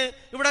കള്ളനെ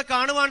ഇവിടെ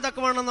കാണുവാൻ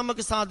തക്കവണ്ണം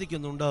നമുക്ക്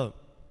സാധിക്കുന്നുണ്ട്.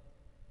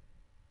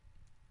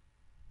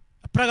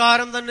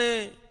 അപ്രകാരം തന്നെ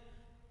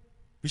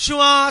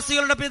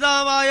വിശ്വാസികളുടെ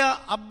പിതാവായ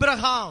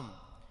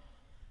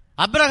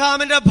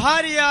അബ്രഹാമിന്റെ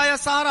ഭാര്യയായ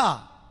സാറ,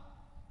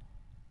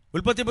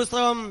 ഉൽപ്പത്തി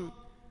പുസ്തകം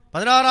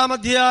 16-ാം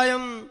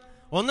അധ്യായം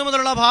 1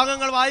 മുതലുള്ള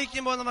ഭാഗങ്ങൾ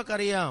വായിക്കുമ്പോൾ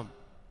നമുക്കറിയാം,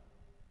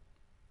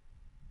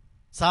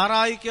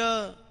 സാറായിക്ക്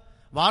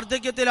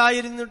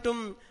വാർദ്ധക്യത്തിലായിരുന്നിട്ടും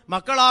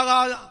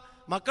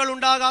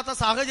മക്കളുണ്ടാകാത്ത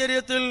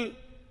സാഹചര്യത്തിൽ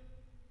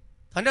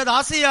തന്റെ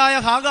ദാസിയായ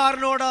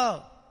ഹാഗാറിനോട്,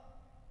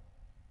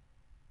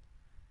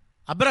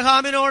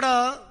 അബ്രഹാമിനോട്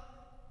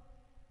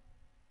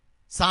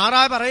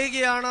സാറാ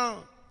പറയുകയാണ്,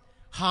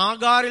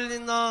 ഹാഗാറിൽ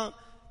നിന്ന്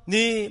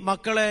നീ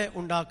മക്കളെ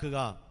ഉണ്ടാക്കുക.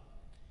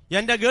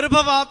 എന്റെ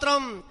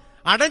ഗർഭപാത്രം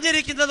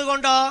അടഞ്ഞിരിക്കുന്നത്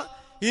കൊണ്ട്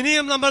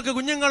ഇനിയും നമ്മൾക്ക്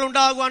കുഞ്ഞുങ്ങൾ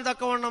ഉണ്ടാകുവാൻ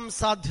തക്കവണ്ണം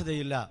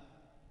സാധ്യതയില്ല.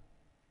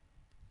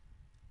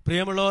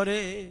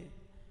 പ്രിയമുള്ളവരെ,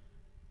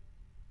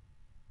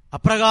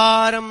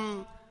 അപ്രകാരം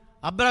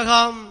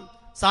അബ്രഹാം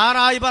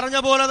സാറായി പറഞ്ഞ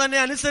പോലെ തന്നെ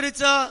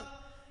അനുസരിച്ച്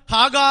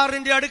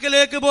ഹാഗാറിന്റെ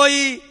അടുക്കലേക്ക്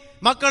പോയി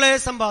മക്കളെ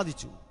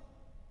സമ്പാദിച്ചു.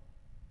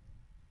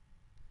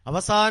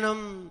 അവസാനം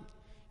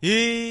ഈ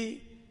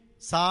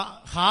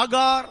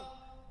ഹാഗാർ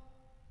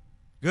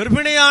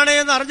ഗർഭിണിയാണ്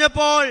എന്ന്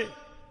അറിഞ്ഞപ്പോൾ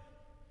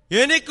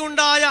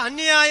എനിക്കുണ്ടായ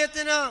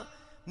അന്യായത്തിന്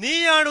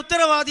നീയാണ്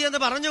ഉത്തരവാദി എന്ന്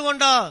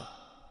പറഞ്ഞുകൊണ്ട്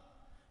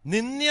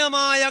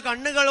നിന്ദ്യമായ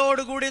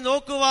കണ്ണുകളോടുകൂടി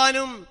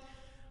നോക്കുവാനും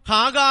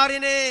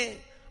ഹാഗാറിനെ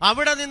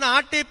അവിടെ നിന്ന്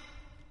ആട്ടി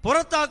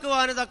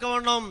പുറത്താക്കുവാനും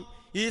തക്കവണ്ണം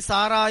ഈ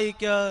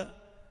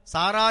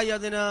സാറായി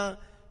അതിന്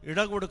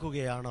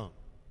ഇടകൊടുക്കുകയാണ്.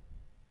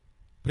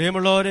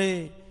 പ്രിയമുള്ളവരെ,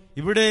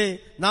 ഇവിടെ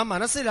നാം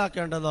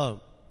മനസ്സിലാക്കേണ്ടത്,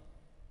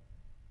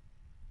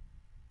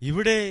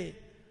 ഇവിടെ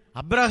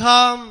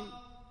അബ്രഹാം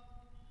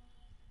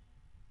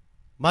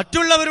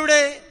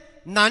മറ്റുള്ളവരുടെ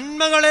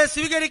നന്മകളെ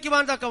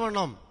സ്വീകരിക്കുവാൻ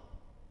തക്കവണ്ണം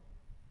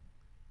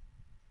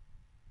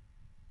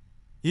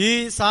ഈ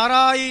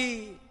സാറായി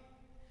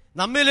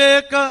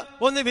നമ്മിലേക്ക്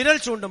ഒന്ന് വിരൽ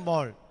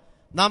ചൂണ്ടുമ്പോൾ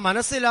നാം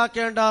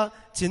മനസ്സിലാക്കേണ്ട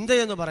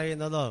ചിന്തയെന്ന്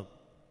പറയുന്നത്,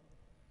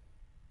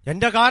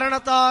 എന്റെ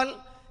കാരണത്താൽ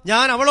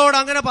ഞാൻ അവളോട്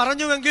അങ്ങനെ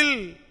പറഞ്ഞുവെങ്കിൽ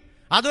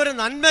അതൊരു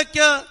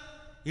നന്മയ്ക്ക്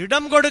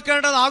ഇടം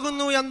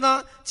കൊടുക്കേണ്ടതാകുന്നു എന്ന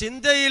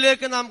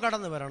ചിന്തയിലേക്ക് നാം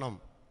കടന്നു വരണം.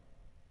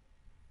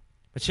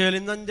 പക്ഷേ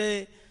ഇന്നത്തെ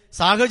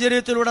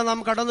സാഹചര്യത്തിലൂടെ നാം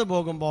കടന്നു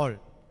പോകുമ്പോൾ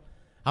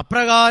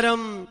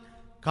അപ്രകാരം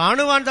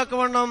കാണുവാൻ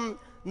തക്കവണ്ണം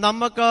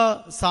നമുക്ക്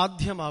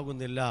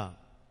സാധ്യമാകുന്നില്ല.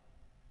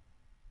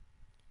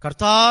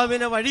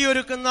 കർത്താവിന്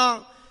വഴിയൊരുക്കുന്ന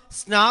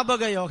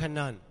സ്നാപക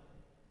യോഹന്നാൻ,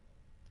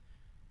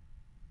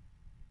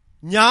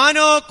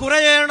 ഞാനോ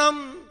കുറയണം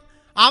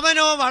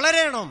അവനോ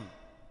വളരണം.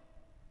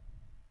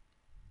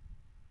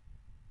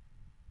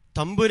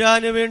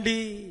 തമ്പുരാന് വേണ്ടി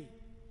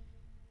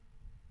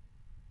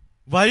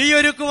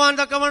വഴിയൊരുക്കുവാൻ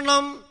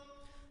തക്കവണ്ണം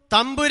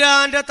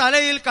തമ്പുരാന്റെ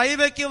തലയിൽ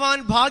കൈവയ്ക്കുവാൻ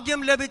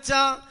ഭാഗ്യം ലഭിച്ച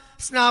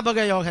സ്നാപക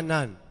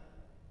യോഹന്നാൻ,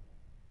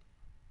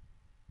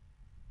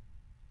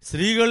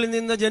 സ്ത്രീകളിൽ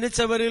നിന്ന്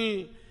ജനിച്ചവരിൽ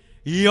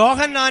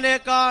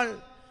യോഹന്നാനേക്കാൾ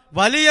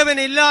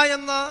വലിയവനില്ല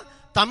എന്ന്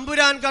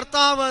തമ്പുരാൻ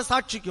കർത്താവ്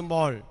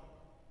സാക്ഷിക്കുമ്പോൾ,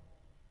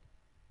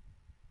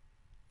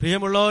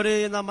 പ്രിയമുള്ളവരെ,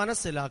 നാം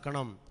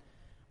മനസ്സിലാക്കണം,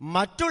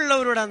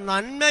 മറ്റുള്ളവരുടെ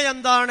നന്മ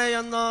എന്താണ്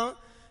എന്ന്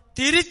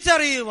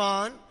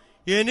തിരിച്ചറിയുവാൻ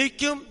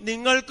എനിക്കും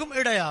നിങ്ങൾക്കും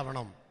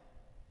ഇടയാവണം.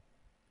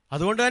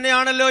 അതുകൊണ്ട്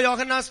തന്നെയാണല്ലോ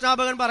യോഹന്നാൻ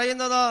സ്നാപകൻ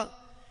പറയുന്നത്,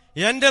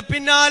 എന്റെ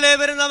പിന്നാലെ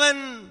വരുന്നവൻ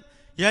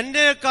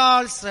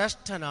എന്നേക്കാൾ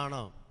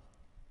ശ്രേഷ്ഠനാണ്,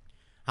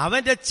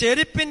 അവന്റെ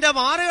ചെരുപ്പിന്റെ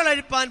മാറുകൾ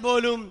അഴിപ്പാൻ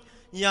പോലും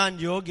ഞാൻ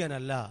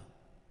യോഗ്യനല്ല.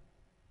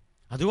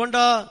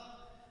 അതുകൊണ്ട്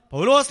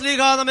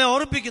പൗലോസ്ലീഹ നമ്മെ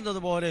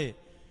ഓർപ്പിക്കുന്നത് പോലെ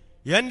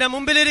എന്റെ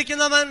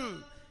മുമ്പിലിരിക്കുന്നവൻ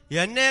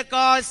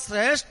എന്നേക്കാൾ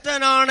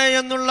ശ്രേഷ്ഠനാണ്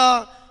എന്നുള്ള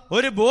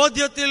ഒരു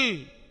ബോധ്യത്തിൽ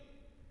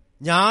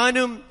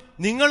ഞാനും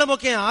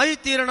നിങ്ങളുമൊക്കെ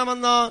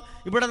ആയിത്തീരണമെന്ന്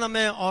ഇവിടെ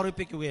നമ്മെ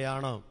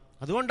ഓർപ്പിക്കുകയാണ്.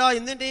 അതുകൊണ്ടാണ്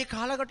ഇന്നിന്റെ ഈ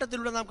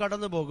കാലഘട്ടത്തിലൂടെ നാം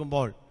കടന്നു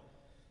പോകുമ്പോൾ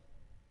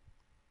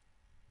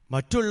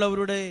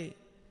മറ്റുള്ളവരുടെ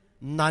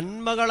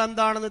നന്മകൾ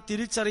എന്താണെന്ന്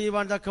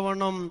തിരിച്ചറിയുവാൻ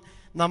തക്കവണ്ണം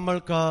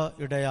നമ്മൾക്ക്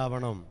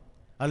ഇടയാവണം.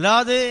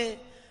 അല്ലാതെ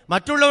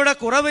മറ്റുള്ളവരുടെ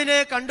കുറവിനെ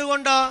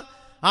കണ്ടുകൊണ്ട്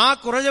ആ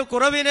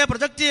കുറവിനെ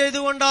പ്രൊജക്റ്റ്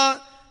ചെയ്തുകൊണ്ട്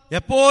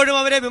എപ്പോഴും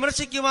അവരെ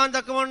വിമർശിക്കുവാൻ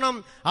തക്കവണ്ണം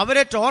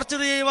അവരെ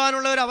ടോർച്ചർ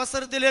ചെയ്യുവാനുള്ള ഒരു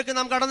അവസരത്തിലേക്ക്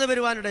നാം കടന്നു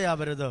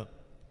വരുവാനിടയാവരുത്.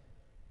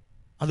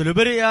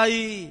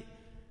 അതിലുപരിയായി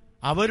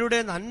അവരുടെ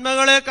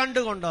നന്മകളെ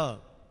കണ്ടുകൊണ്ട്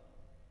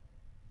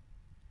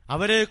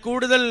അവരെ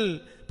കൂടുതൽ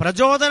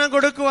പ്രചോദനം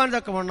കൊടുക്കുവാൻ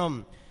തക്കവണ്ണം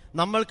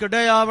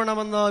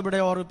നമ്മൾക്കിടയാവണമെന്ന് ഇവിടെ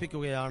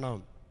ഓർമ്മിപ്പിക്കുകയാണ്.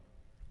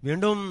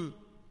 വീണ്ടും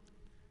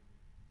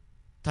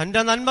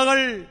തന്റെ നന്മകൾ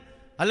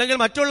അല്ലെങ്കിൽ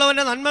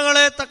മറ്റുള്ളവന്റെ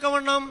നന്മകളെ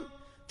തക്കവണ്ണം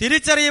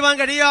തിരിച്ചറിയുവാൻ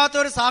കഴിയാത്ത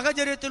ഒരു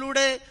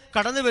സാഹചര്യത്തിലൂടെ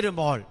കടന്നു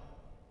വരുമ്പോൾ,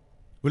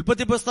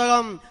 ഉൽപ്പത്തി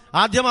പുസ്തകം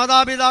ആദ്യ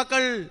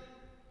മാതാപിതാക്കൾ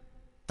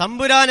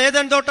തമ്പുരാൻ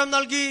ഏദൻ തോട്ടം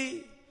നൽകി,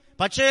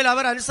 പക്ഷേ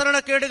അവർ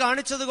അനുസരണക്കേട്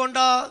കാണിച്ചത്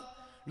കൊണ്ട്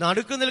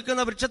നടുക്കു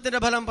നിൽക്കുന്ന വൃക്ഷത്തിന്റെ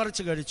ഫലം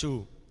പറിച്ചു കഴിച്ചു.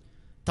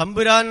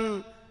 തമ്പുരാൻ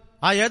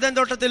ആ ഏദൻ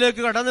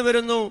തോട്ടത്തിലേക്ക് കടന്നു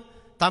വരുന്നു.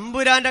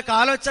 തമ്പുരാന്റെ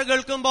കാലൊച്ച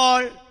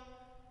കേൾക്കുമ്പോൾ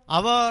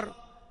അവർ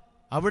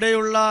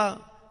അവിടെയുള്ള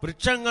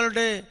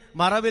വൃക്ഷങ്ങളുടെ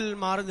മറവിൽ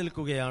മാറി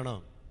നിൽക്കുകയാണ്.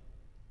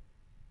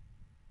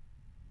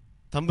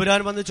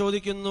 തമ്പുരാൻ വന്ന്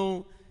ചോദിക്കുന്നു,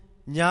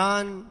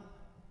 ഞാൻ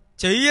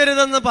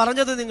ചെയ്യരുതെന്ന്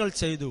പറഞ്ഞത് നിങ്ങൾ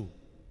ചെയ്തു.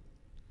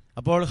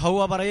 അപ്പോൾ ഹൗവ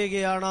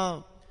പറയുകയാണ്,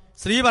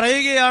 സ്ത്രീ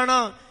പറയുകയാണ്,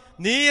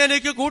 നീ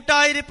എനിക്ക്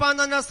കൂട്ടായിരിക്കാൻ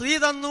തന്ന സ്ത്രീ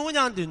തന്നു,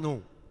 ഞാൻ തിന്നു.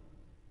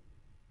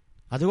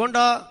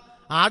 അതുകൊണ്ട്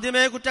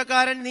ആദ്യമേ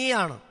കുറ്റക്കാരൻ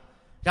നീയാണ്,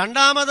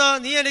 രണ്ടാമത്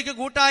നീ എനിക്ക്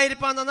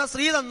കൂട്ടായിരിക്കാൻ തന്ന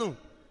സ്ത്രീ തന്നു,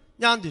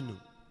 ഞാൻ തിന്നു.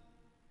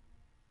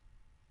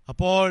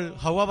 അപ്പോൾ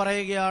ഹൗവ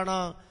പറയുകയാണ്,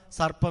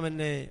 സർപ്പം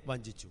എന്നെ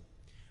വഞ്ചിച്ചു.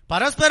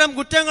 പരസ്പരം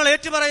കുറ്റങ്ങൾ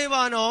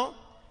ഏറ്റുപറയുവാനോ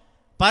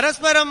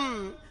പരസ്പരം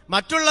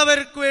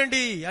മറ്റുള്ളവർക്ക്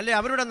വേണ്ടി അല്ലെ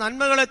അവരുടെ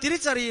നന്മകളെ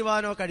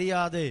തിരിച്ചറിയുവാനോ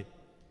കഴിയാതെ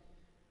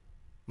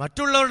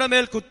മറ്റുള്ളവരുടെ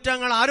മേൽ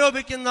കുറ്റങ്ങൾ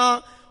ആരോപിക്കുന്ന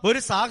ഒരു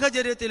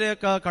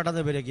സാഹചര്യത്തിലേക്ക്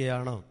കടന്നു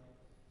വരികയാണ്.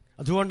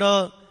 അതുകൊണ്ട്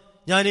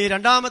ഞാൻ ഈ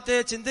രണ്ടാമത്തെ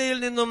ചിന്തയിൽ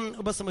നിന്നും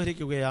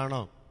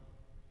ഉപസംഹരിക്കുകയാണ്.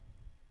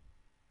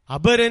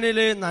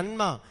 അപരനിലെ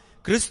നന്മ,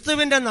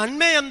 ക്രിസ്തുവിന്റെ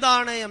നന്മ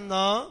എന്താണ്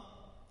എന്ന്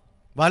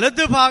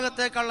വലതു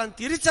ഭാഗത്തെ കള്ളൻ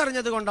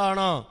തിരിച്ചറിഞ്ഞത്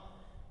കൊണ്ടാണ്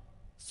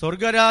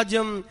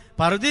സ്വർഗരാജ്യം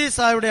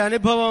പറുദീസായുടെ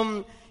അനുഭവം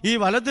ഈ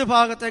വലതു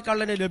ഭാഗത്തെ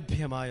കള്ളന്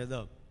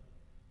ലഭ്യമായത്.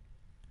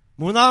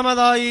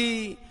 മൂന്നാമതായി,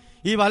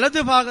 ഈ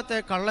വലതു ഭാഗത്തെ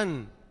കള്ളൻ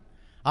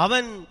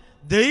അവൻ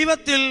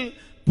ദൈവത്തിൽ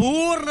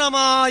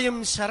പൂർണ്ണമായും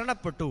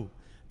ശരണപ്പെട്ടു.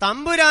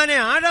 തമ്പുരാനെ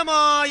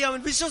ആഴമായി അവൻ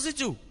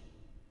വിശ്വസിച്ചു.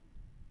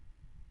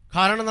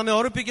 കാരണം നമ്മെ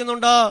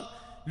ഓർപ്പിക്കുന്നുണ്ട്,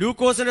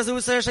 ലൂക്കോസിന്റെ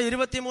സുവിശേഷം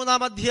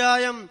 23-ാം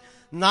അധ്യായം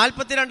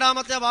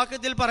 42-ാമത്തെ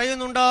വാക്യത്തിൽ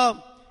പറയുന്നുണ്ട്,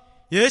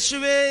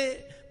 യേശുവേ,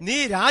 നീ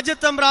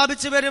രാജ്യത്വം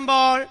പ്രാപിച്ചു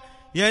വരുമ്പോൾ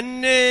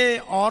എന്നെ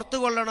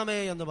ഓർത്തുകൊള്ളണമേ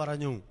എന്ന്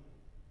പറഞ്ഞു.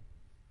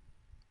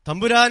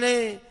 തമ്പുരാനെ,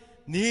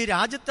 നീ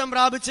രാജ്യത്വം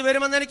പ്രാപിച്ചു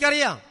വരുമെന്ന്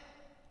എനിക്കറിയാം.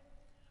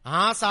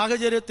 ആ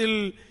സാഹചര്യത്തിൽ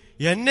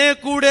എന്നെ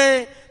കൂടെ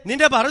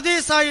നിന്റെ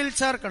പറുദീസായിൽ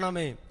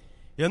ചേർക്കണമേ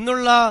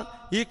എന്നുള്ള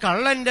ഈ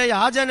കള്ളന്റെ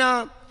യാചന,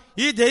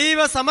 ഈ ദൈവ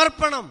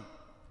സമർപ്പണം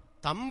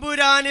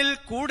തമ്പുരാനിൽ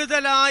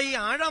കൂടുതലായി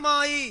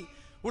ആഴമായി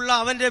ഉള്ള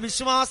അവന്റെ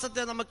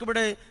വിശ്വാസത്തെ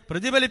നമുക്കിവിടെ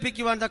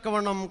പ്രതിഫലിപ്പിക്കുവാൻ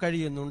തക്കവണ്ണം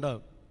കഴിയുന്നുണ്ട്.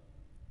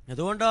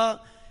 അതുകൊണ്ട്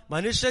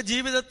മനുഷ്യ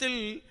ജീവിതത്തിൽ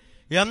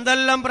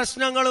എന്തെല്ലാം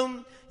പ്രശ്നങ്ങളും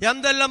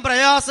എന്തെല്ലാം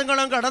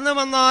പ്രയാസങ്ങളും കടന്നു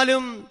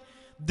വന്നാലും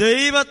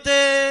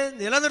ദൈവത്തെ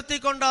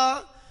നിലനിർത്തിക്കൊണ്ട്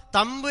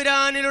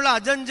തമ്പുരാനിലുള്ള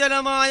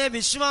അചഞ്ചലമായ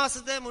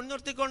വിശ്വാസത്തെ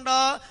മുൻനിർത്തിക്കൊണ്ട്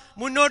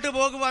മുന്നോട്ട്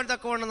പോകുവാൻ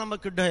തക്കവണ്ണം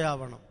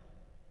നമുക്കിടയാവണം.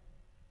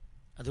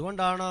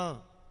 അതുകൊണ്ടാണ്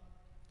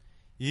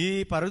ഈ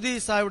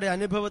പറുദീസായുടെ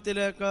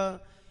അനുഭവത്തിലേക്ക്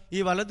ഈ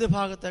വലതു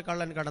ഭാഗത്തെ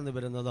കള്ളൻ കടന്നു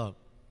വരുന്നത്.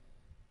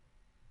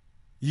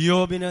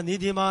 ഇയ്യോബിന്,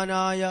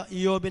 നീതിമാനായ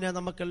ഇയ്യോബിനെ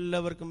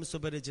നമുക്കെല്ലാവർക്കും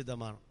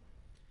സുപരിചിതമാണ്.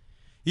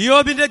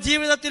 ഇയ്യോബിന്റെ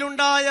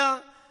ജീവിതത്തിലുണ്ടായ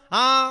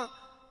ആ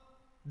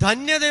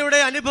ധന്യതയുടെ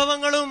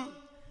അനുഭവങ്ങളും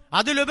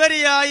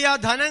അതിലുപരിയായ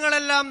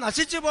ധനങ്ങളെല്ലാം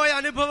നശിച്ചുപോയ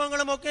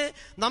അനുഭവങ്ങളുമൊക്കെ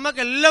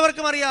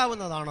നമുക്കെല്ലാവർക്കും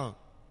അറിയാവുന്നതാണ്.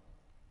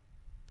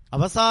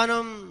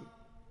 അവസാനം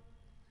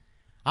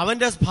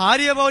അവന്റെ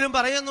ഭാര്യ പോലും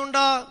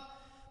പറയുന്നുണ്ട്,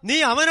 നീ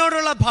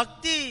അവനോടുള്ള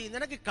ഭക്തി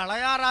നിനക്ക്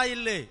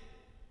കളയാറായില്ലേ?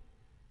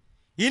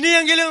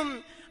 ഇനിയെങ്കിലും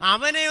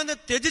അവനെ ഒന്ന്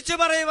ത്യജിച്ചു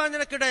പറയുവാൻ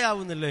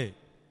നിനക്കിടയാവുന്നില്ലേ?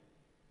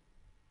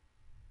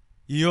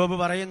 ഇയ്യോബ്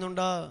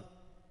പറയുന്നുണ്ട്,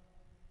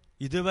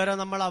 ഇതുവരെ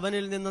നമ്മൾ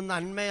അവനിൽ നിന്ന്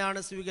നന്മയാണ്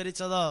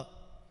സ്വീകരിച്ചത്.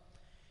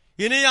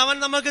 ഇനി അവൻ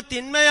നമുക്ക്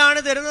തിന്മയാണ്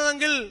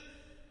തരുന്നതെങ്കിൽ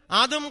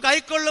അതും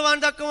കൈക്കൊള്ളുവാൻ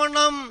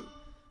തക്കവണ്ണം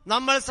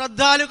നമ്മൾ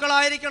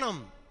ശ്രദ്ധാലുക്കളായിരിക്കണം.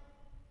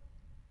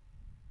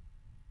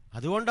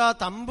 അതുകൊണ്ട്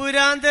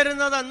തമ്പുരാൻ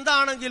തരുന്നത്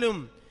എന്താണെങ്കിലും,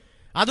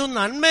 അത്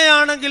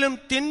നന്മയാണെങ്കിലും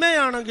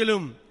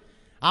തിന്മയാണെങ്കിലും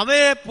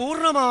അവയെ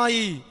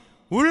പൂർണ്ണമായി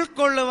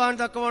ഉൾക്കൊള്ളുവാൻ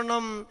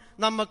തക്കവണ്ണം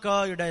നമുക്ക്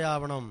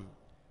ഇടയാവണം.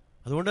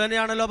 അതുകൊണ്ട്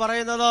തന്നെയാണല്ലോ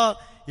പറയുന്നത്,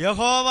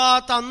 യഹോവ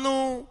തന്നു,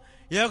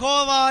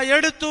 യഹോവ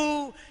എടുത്തു,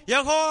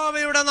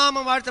 യഹോവയുടെ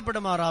നാമം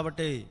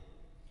വാഴ്ത്തപ്പെടുമാറാവട്ടെ.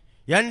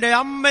 എന്റെ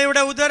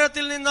അമ്മയുടെ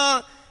ഉദരത്തിൽ നിന്ന്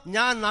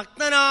ഞാൻ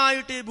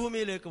നഗ്നനായിട്ട് ഈ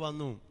ഭൂമിയിലേക്ക്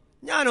വന്നു,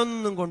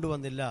 ഞാനൊന്നും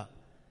കൊണ്ടുവന്നില്ല.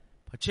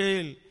 പക്ഷേ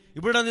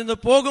ഇവിടെ നിന്ന്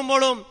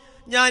പോകുമ്പോഴും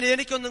ഞാൻ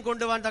എനിക്കൊന്നും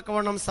കൊണ്ടുപോകാൻ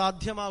തക്കവണ്ണം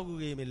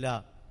സാധ്യമാകുകയുമില്ല.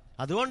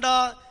 അതുകൊണ്ട്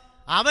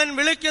അവൻ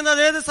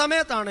വിളിക്കുന്നത് ഏത്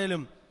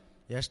സമയത്താണേലും,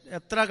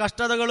 എത്ര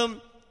കഷ്ടതകളും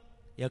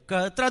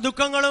എത്ര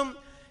ദുഃഖങ്ങളും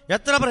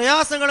എത്ര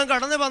പ്രയാസങ്ങളും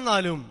കടന്നു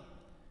വന്നാലും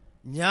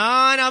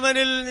ഞാൻ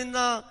അവനിൽ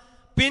നിന്ന്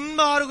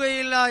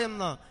പിന്മാറുകയില്ല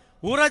എന്ന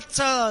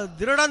ഉറച്ച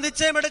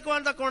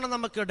ദൃഢനിശ്ചയമെടുക്കുവാൻ തക്കവണ്ണം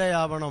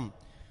നമുക്കിടയാവണം.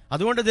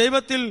 അതുകൊണ്ട്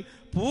ദൈവത്തിൽ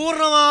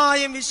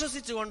പൂർണ്ണമായും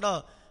വിശ്വസിച്ചുകൊണ്ട്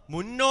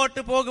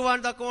മുന്നോട്ട് പോകുവാൻ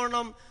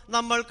തക്കവണ്ണം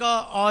നമ്മൾക്ക്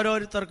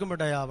ഓരോരുത്തർക്കും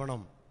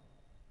ഇടയാവണം.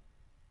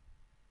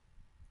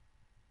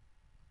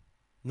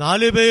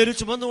 4 പേര്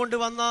ചുമന്നുകൊണ്ട്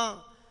വന്ന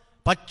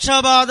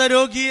പക്ഷപാത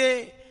രോഗിയെ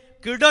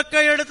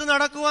കിടക്കയെടുത്ത്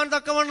നടക്കുവാൻ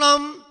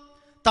തക്കവണ്ണം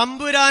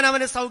തമ്പുരാൻ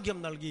അവന് സൗഖ്യം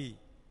നൽകി.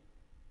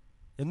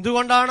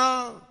 എന്തുകൊണ്ടാണ്?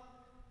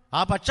 ആ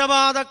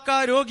പക്ഷപാതക്ക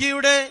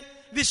രോഗിയുടെ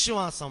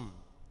വിശ്വാസം,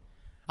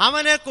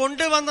 അവനെ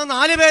കൊണ്ടുവന്ന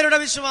 4 പേരുടെ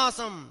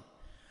വിശ്വാസം,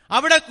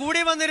 അവിടെ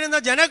കൂടി വന്നിരുന്ന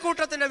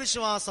ജനക്കൂട്ടത്തിന്റെ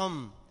വിശ്വാസം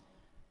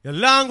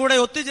എല്ലാം കൂടെ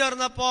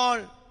ഒത്തുചേർന്നപ്പോൾ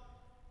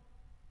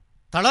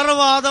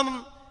തളർവാദം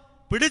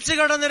പിടിച്ചു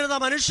കിടന്നിരുന്ന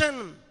മനുഷ്യൻ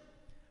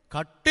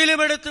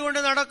കട്ടിലുമെടുത്തുകൊണ്ട്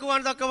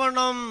നടക്കുവാൻ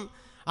തക്കവണ്ണം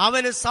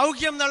അവന്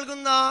സൗഖ്യം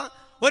നൽകുന്ന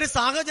ഒരു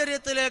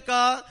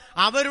സാഹചര്യത്തിലേക്ക്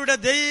അവരുടെ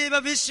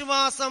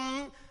ദൈവവിശ്വാസം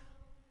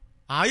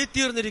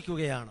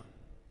ആയിത്തീർന്നിരിക്കുകയാണ്.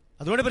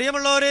 അതുകൊണ്ട്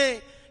പ്രിയമുള്ളവരെ,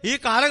 ഈ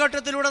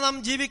കാലഘട്ടത്തിലൂടെ നാം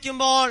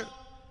ജീവിക്കുമ്പോൾ,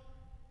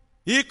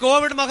 ഈ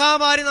കോവിഡ്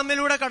മഹാമാരി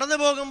നമ്മിലൂടെ കടന്നു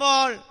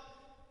പോകുമ്പോൾ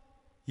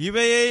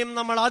ഇവയെയും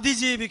നമ്മൾ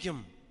അതിജീവിക്കും.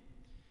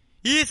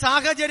 ഈ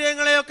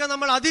സാഹചര്യങ്ങളെയൊക്കെ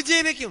നമ്മൾ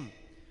അതിജീവിക്കും.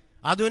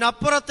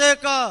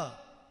 അതിനപ്പുറത്തേക്ക്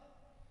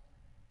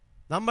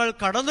നമ്മൾ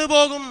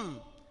കടന്നുപോകും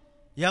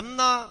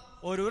എന്ന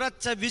ഒരു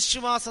ഉറച്ച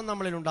വിശ്വാസം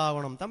നമ്മളിൽ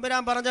ഉണ്ടാവണം.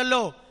 തമ്പുരാൻ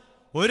പറഞ്ഞല്ലോ,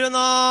 ഒരു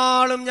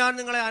നാളും ഞാൻ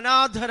നിങ്ങളെ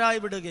അനാഥരായി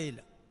വിടുകയില്ല,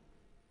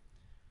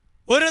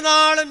 ഒരു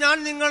നാളും ഞാൻ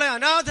നിങ്ങളെ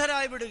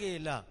അനാഥരായി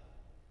വിടുകയില്ല,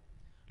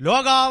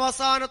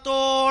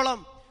 ലോകാവസാനത്തോളം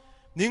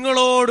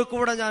നിങ്ങളോട്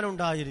കൂടെ ഞാൻ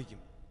ഉണ്ടായിരിക്കും.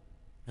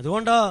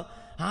 അതുകൊണ്ട്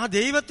ആ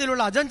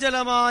ദൈവത്തിലുള്ള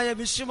അചഞ്ചലമായ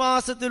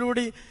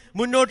വിശ്വാസത്തിലൂടെ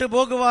മുന്നോട്ട്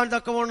പോകുവാൻ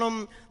തക്കവണ്ണം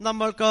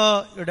നമ്മൾക്ക്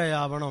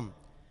ഇടയാവണം.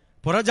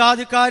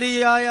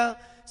 പുറജാതിക്കാരിയായ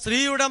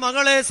സ്ത്രീയുടെ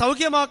മകളെ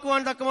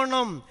സൗഖ്യമാക്കുവാൻ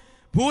തക്കവണ്ണം,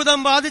 ഭൂതം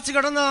ബാധിച്ചു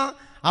കിടന്ന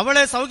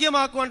അവളെ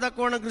സൗഖ്യമാക്കുവാൻ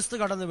തക്കവണ്ണം ക്രിസ്തു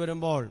കടന്നു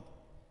വരുമ്പോൾ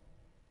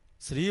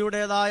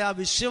സ്ത്രീയുടേതായ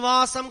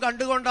വിശ്വാസം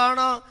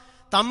കണ്ടുകൊണ്ടാണ്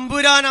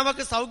തമ്പുരാൻ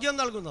അവക്ക് സൗഖ്യം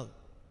നൽകുന്നത്.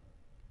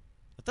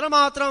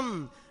 അത്രമാത്രം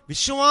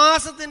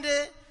വിശ്വാസത്തിന്റെ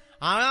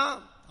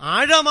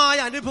ആഴമായ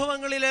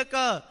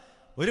അനുഭവങ്ങളിലേക്ക്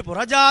ഒരു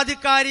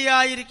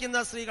പുറജാതിക്കാരിയായിരിക്കുന്ന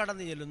സ്ത്രീ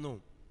കടന്നു ചെല്ലുന്നു.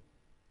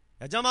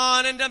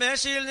 യജമാനന്റെ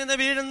മേശയിൽ നിന്ന്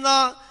വീഴുന്ന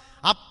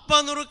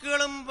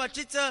അപ്പനുറുക്കുകളും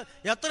ഭക്ഷിച്ച്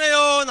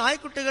എത്രയോ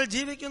നായ്ക്കുട്ടികൾ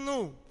ജീവിക്കുന്നു.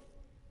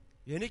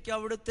 എനിക്ക്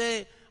അവിടുത്തെ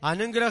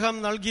അനുഗ്രഹം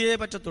നൽകിയേ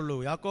പറ്റത്തുള്ളൂ.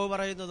 യാക്കോബ്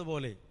പറയുന്നത്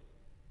പോലെ,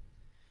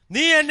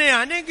 നീ എന്നെ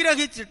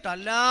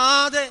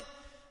അനുഗ്രഹിച്ചിട്ടല്ലാതെ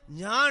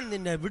ഞാൻ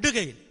നിന്നെ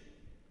വിടുകയില്ല.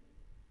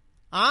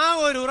 ആ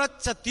ഒരു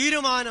ഉറച്ച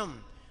തീരുമാനം,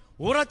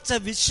 ഉറച്ച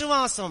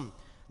വിശ്വാസം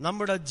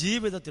നമ്മുടെ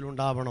ജീവിതത്തിൽ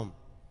ഉണ്ടാവണം.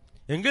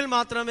 എങ്കിൽ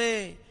മാത്രമേ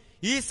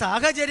ഈ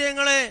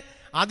സാഹചര്യങ്ങളെ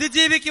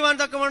അതിജീവിക്കുവാൻ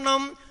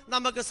തക്കവണ്ണം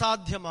നമുക്ക്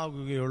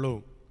സാധ്യമാകുകയുള്ളൂ.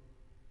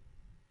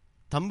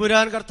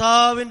 തമ്പുരാൻ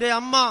കർത്താവിന്റെ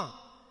അമ്മ,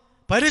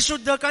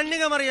 പരിശുദ്ധ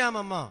കന്യകമറിയാം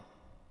അമ്മ,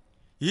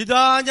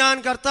 ഇതാ ഞാൻ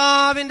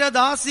കർത്താവിന്റെ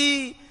ദാസി,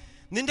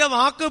 നിന്റെ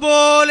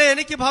വാക്കുപോലെ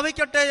എനിക്ക്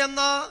ഭവിക്കട്ടെ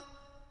എന്ന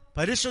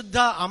പരിശുദ്ധ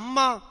അമ്മ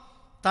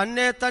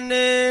തന്നെ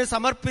തന്നെ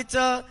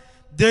സമർപ്പിച്ച്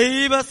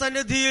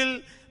ദൈവസന്നിധിയിൽ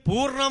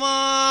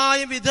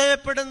പൂർണ്ണമായും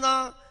വിധേയപ്പെടുന്ന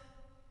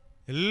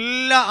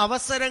എല്ലാ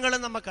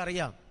അവസരങ്ങളും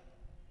നമുക്കറിയാം.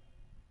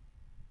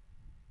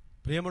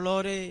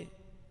 പ്രിയമുള്ളവരെ,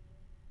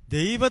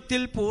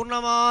 ദൈവത്തിൽ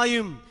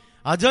പൂർണ്ണമായും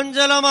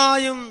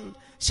അചഞ്ചലമായും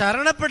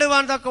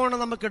ശരണപ്പെടുവാൻ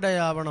തക്കവണ്ണം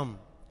നമുക്കിടയാവണം.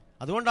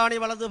 അതുകൊണ്ടാണ് ഈ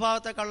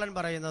വലതുഭാഗത്തെ കള്ളൻ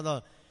പറയുന്നത്,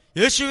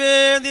 യേശുവേ,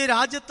 നീ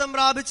രാജ്യത്വം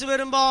പ്രാപിച്ചു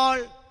വരുമ്പോൾ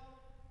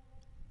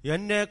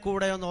എന്നെ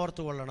കൂടെ ഒന്ന്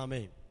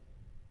ഓർത്തുകൊള്ളണമേ.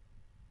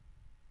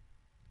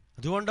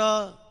 അതുകൊണ്ട്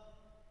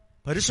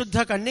പരിശുദ്ധ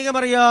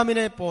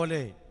കന്യകമറിയാമിനെ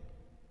പോലെ,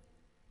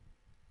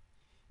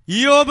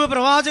 ഇയ്യോബ്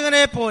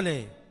പ്രവാചകനെ പോലെ,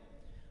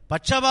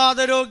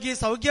 പക്ഷപാതരോഗി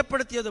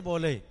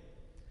സൗഖ്യപ്പെടുത്തിയതുപോലെ,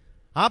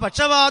 ആ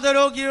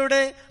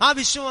പക്ഷപാതരോഗിയുടെ ആ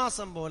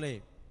വിശ്വാസം പോലെ,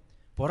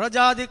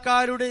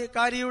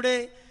 പുറജാതിക്കാരിയുടെ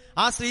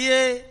ആ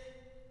സ്ത്രീയെ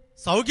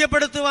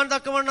സൗഖ്യപ്പെടുത്തുവാൻ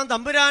തക്കവണ്ണം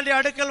തമ്പുരാന്റെ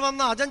അടുക്കൽ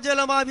വന്ന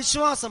അചഞ്ചലമായ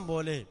വിശ്വാസം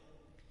പോലെ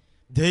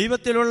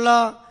ദൈവത്തിലുള്ള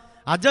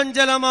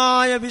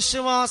അചഞ്ചലമായ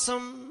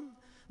വിശ്വാസം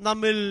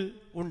നമ്മിൽ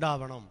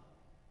ഉണ്ടാവണം.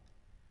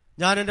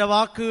 ഞാൻ എൻ്റെ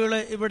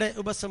വാക്കുകളെ ഇവിടെ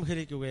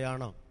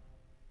ഉപസംഹരിക്കുകയാണ്.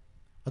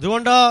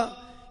 അതുകൊണ്ട്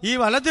ഈ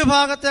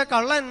വലതുഭാഗത്തെ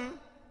കള്ളൻ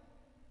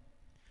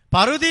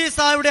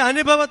പറുദീസായുടെ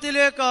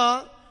അനുഭവത്തിലേക്ക്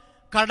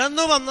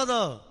കടന്നു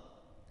വന്നത്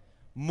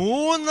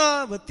 3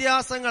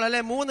 വ്യത്യാസങ്ങൾ,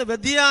 അല്ലെ 3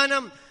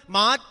 വ്യതിയാനം,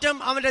 മാറ്റം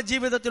അവന്റെ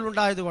ജീവിതത്തിൽ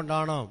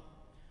ഉണ്ടായതുകൊണ്ടാണ്.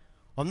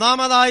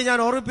 ഒന്നാമതായി ഞാൻ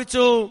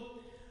ഓർമ്മിപ്പിച്ചു,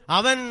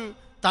 അവൻ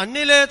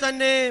തന്നിലെ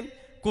തന്നെ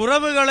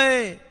കുറവുകളെ,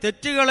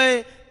 തെറ്റുകളെ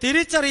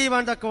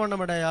തിരിച്ചറിയുവാൻ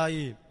തക്കവണ്ണം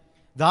ഇടയായി.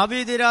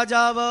 ദാവീദ്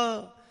രാജാവ്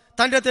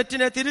തന്റെ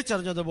തെറ്റിനെ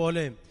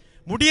തിരിച്ചറിഞ്ഞതുപോലെ,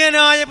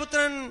 മുടിയനായ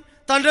പുത്രൻ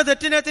തന്റെ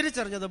തെറ്റിനെ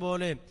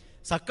തിരിച്ചറിഞ്ഞതുപോലെ,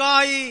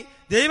 സക്കായി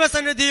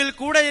ദൈവസന്നിധിയിൽ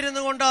കൂടെ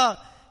ഇരുന്നു കൊണ്ട്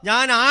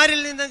ഞാൻ ആരിൽ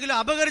നിന്നെങ്കിലും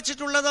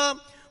അപഹരിച്ചിട്ടുള്ളത്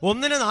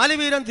 1 4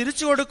 വീതം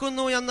തിരിച്ചു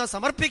കൊടുക്കുന്നു എന്ന്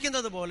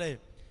സമർപ്പിക്കുന്നത് പോലെ,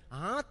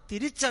 ആ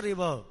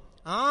തിരിച്ചറിവ്,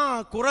 ആ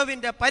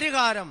കുറവിന്റെ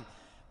പരിഹാരം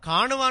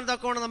കാണുവാൻ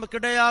തക്കവണ്ണം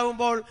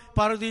നമുക്കിടയാവുമ്പോൾ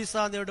പറുദീസ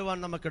നേടുവാൻ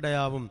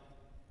നമുക്കിടയാവും.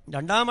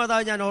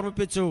 രണ്ടാമതായി ഞാൻ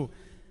ഓർമ്മിപ്പിച്ചു,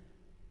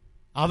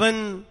 അവൻ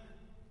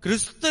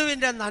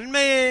ക്രിസ്തുവിന്റെ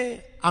നന്മയെ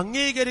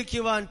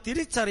അംഗീകരിക്കുവാൻ,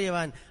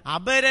 തിരിച്ചറിയുവാൻ,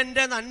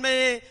 അപരന്റെ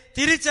നന്മയെ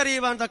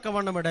തിരിച്ചറിയുവാൻ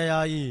തക്കവണ്ണം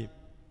ഇടയായി.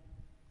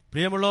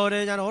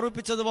 പ്രിയമുള്ളവരെ, ഞാൻ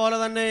ഓർമ്മിപ്പിച്ചതുപോലെ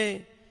തന്നെ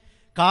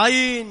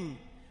കായീൻ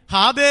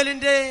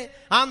ഹാബേലിന്റെ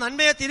ആ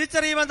നന്മയെ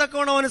തിരിച്ചറിയുവാൻ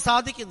തക്കവണ്ണം അവന്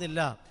സാധിക്കുന്നില്ല.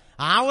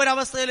 ആ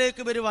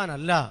ഒരവസ്ഥയിലേക്ക്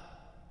വരുവാനല്ല.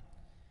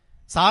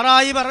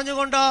 സാറായി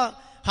പറഞ്ഞുകൊണ്ട്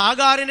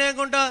ഹാഗാറിനെ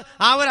കൊണ്ട്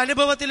ആ ഒരു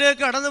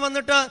അനുഭവത്തിലേക്ക് കടന്നു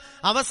വന്നിട്ട്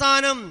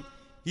അവസാനം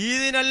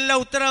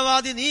ഇതിനെല്ലാം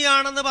ഉത്തരവാദി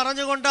നീയാണെന്ന്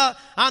പറഞ്ഞുകൊണ്ട്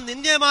ആ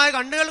നിന്ദ്യമായ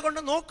കണ്ണുകൾ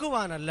കൊണ്ട്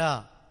നോക്കുവാനല്ല.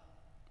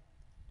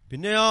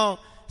 പിന്നെയോ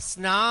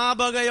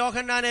സ്നാപക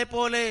യോഹന്നാനെ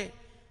പോലെ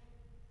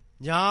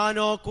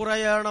ഞാനോ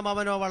കുറയണം,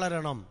 അവനോ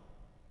വളരണം,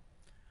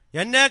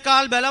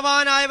 എന്നേക്കാൾ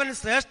ബലവാനായവൻ,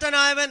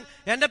 ശ്രേഷ്ഠനായവൻ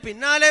എന്റെ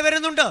പിന്നാലെ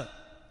വരുന്നുണ്ട്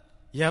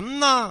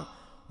എന്ന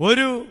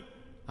ഒരു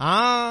ആ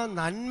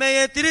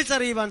നന്മയെ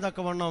തിരിച്ചറിയുവാൻ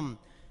തക്കവണ്ണം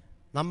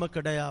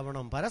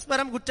നമുക്കിടയാവണം.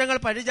 പരസ്പരം കുറ്റങ്ങൾ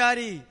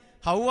പഴിചാരി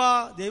ഹൗവ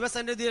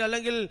ദൈവസന്നിധിയിൽ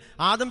അല്ലെങ്കിൽ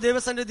ആദം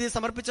ദൈവസന്നിധിയിൽ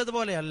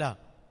സമർപ്പിച്ചതുപോലെയല്ല.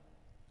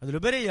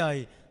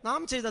 അതിലുപരിയായി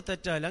നാം ചെയ്ത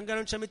തെറ്റ്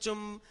ലംഘനം ക്ഷമിച്ചും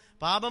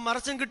പാപം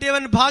മറച്ചും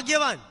കിട്ടിയവൻ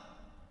ഭാഗ്യവാൻ.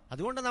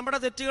 അതുകൊണ്ട് നമ്മുടെ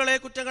തെറ്റുകളെ,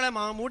 കുറ്റങ്ങളെ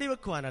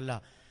മൂടിവെക്കുവാനല്ല,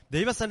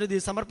 ദൈവസന്നിധി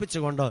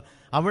സമർപ്പിച്ചുകൊണ്ട്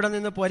അവിടെ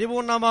നിന്ന്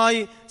പരിപൂർണമായി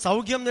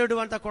സൗഖ്യം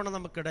നേടുവാൻ തക്കവണ്ണം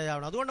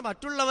നമുക്കിടയാവണം. അതുകൊണ്ട്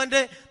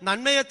മറ്റുള്ളവന്റെ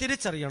നന്മയെ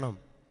തിരിച്ചറിയണം.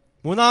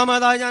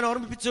 മൂന്നാമതായി ഞാൻ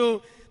ഓർമ്മിപ്പിച്ചു,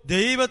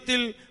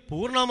 ദൈവത്തിൽ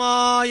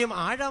പൂർണ്ണമായും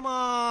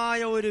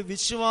ആഴമായ ഒരു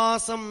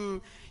വിശ്വാസം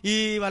ഈ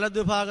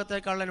വലതുഭാഗത്തെ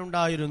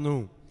കള്ളനുണ്ടായിരുന്നു.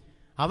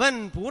 അവൻ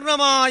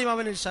പൂർണ്ണമായും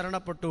അവനിൽ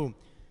ശരണപ്പെട്ടു.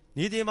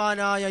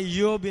 നീതിമാനായ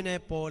ഇയ്യോബിനെ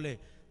പോലെ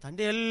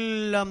തന്റെ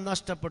എല്ലാം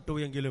നഷ്ടപ്പെട്ടു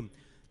എങ്കിലും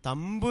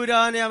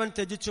തമ്പുരാനെ അവൻ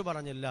ത്യജിച്ചു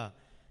പറഞ്ഞില്ല.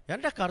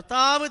 എന്റെ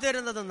കർത്താവ്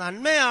തരുന്നത്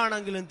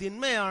നന്മയാണെങ്കിലും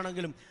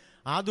തിന്മയാണെങ്കിലും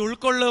അത്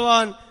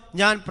ഉൾക്കൊള്ളുവാൻ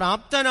ഞാൻ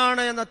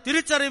പ്രാപ്തനാണ് എന്ന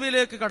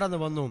തിരിച്ചറിവിലേക്ക് കടന്നു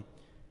വന്നു.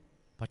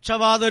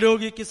 പക്ഷപാത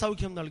രോഗിക്ക്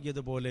സൗഖ്യം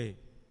നൽകിയതുപോലെ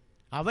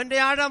അവന്റെ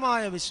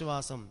ആഴമായ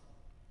വിശ്വാസം,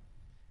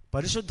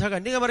 പരിശുദ്ധ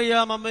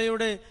കന്യകമറിയാം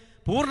അമ്മയുടെ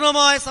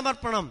പൂർണ്ണമായ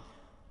സമർപ്പണം,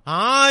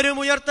 ആരും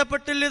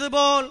ഉയർത്തപ്പെട്ടില്ല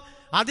ഇതുപോൽ,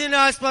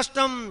 അതിനാൽ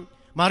സ്പഷ്ടം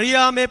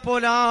മറിയാമെ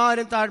പോലെ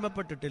ആരും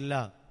താഴ്മപ്പെട്ടിട്ടില്ല.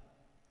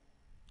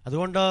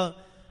 അതുകൊണ്ട്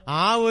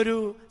ആ ഒരു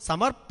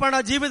സമർപ്പണ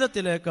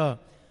ജീവിതത്തിലേക്ക്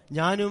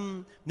ഞാനും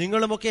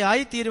നിങ്ങളുമൊക്കെ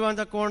ആയിത്തീരുവാൻ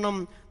തക്കവണ്ണം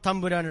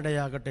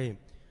തമ്പുരാനിടയാകട്ടെ.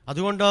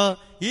 അതുകൊണ്ട്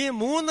ഈ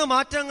 3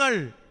 മാറ്റങ്ങൾ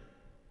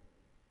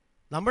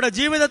നമ്മുടെ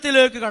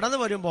ജീവിതത്തിലേക്ക് കടന്നു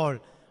വരുമ്പോൾ,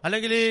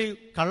 അല്ലെങ്കിൽ ഈ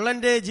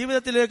കള്ളന്റെ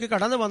ജീവിതത്തിലേക്ക്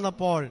കടന്നു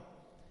വന്നപ്പോൾ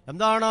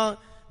എന്താണ്?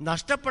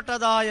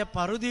 നഷ്ടപ്പെട്ടതായ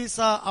പറുദീസ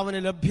അവന്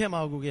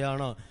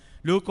ലഭ്യമാകുകയാണ്.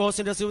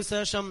 ലൂക്കോസിന്റെ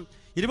സുവിശേഷം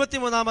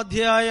 23-ാം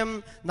അധ്യായം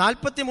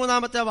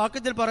 43-ാമത്തെ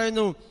വാക്യത്തിൽ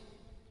പറയുന്നു,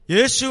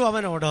 യേശു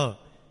അവനോട്,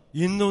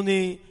 ഇന്നു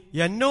നീ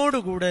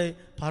എന്നോടുകൂടെ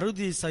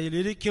പറുദീസയിൽ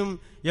ഇരിക്കും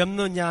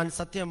എന്ന് ഞാൻ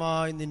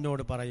സത്യമായി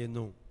നിന്നോട്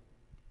പറയുന്നു.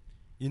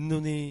 ഇന്നു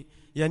നീ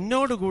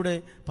എന്നോടുകൂടെ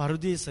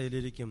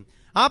പറുദീസയിലിരിക്കും.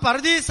 ആ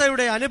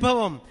പറുദീസയുടെ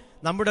അനുഭവം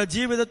നമ്മുടെ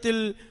ജീവിതത്തിൽ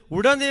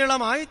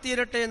ഉടനീളമായി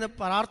തീരട്ടെ എന്ന്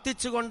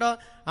പ്രാർത്ഥിച്ചുകൊണ്ട്,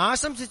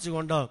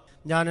 ആശംസിച്ചുകൊണ്ട്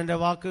ഞാൻ എൻ്റെ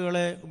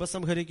വാക്കുകളെ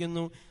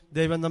ഉപസംഹരിക്കുന്നു.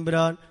 ദൈവം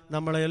തമ്പുരാൻ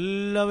നമ്മളെ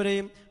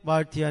എല്ലാവരെയും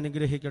വാഴ്ത്തി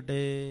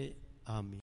അനുഗ്രഹിക്കട്ടെ. ആമീൻ.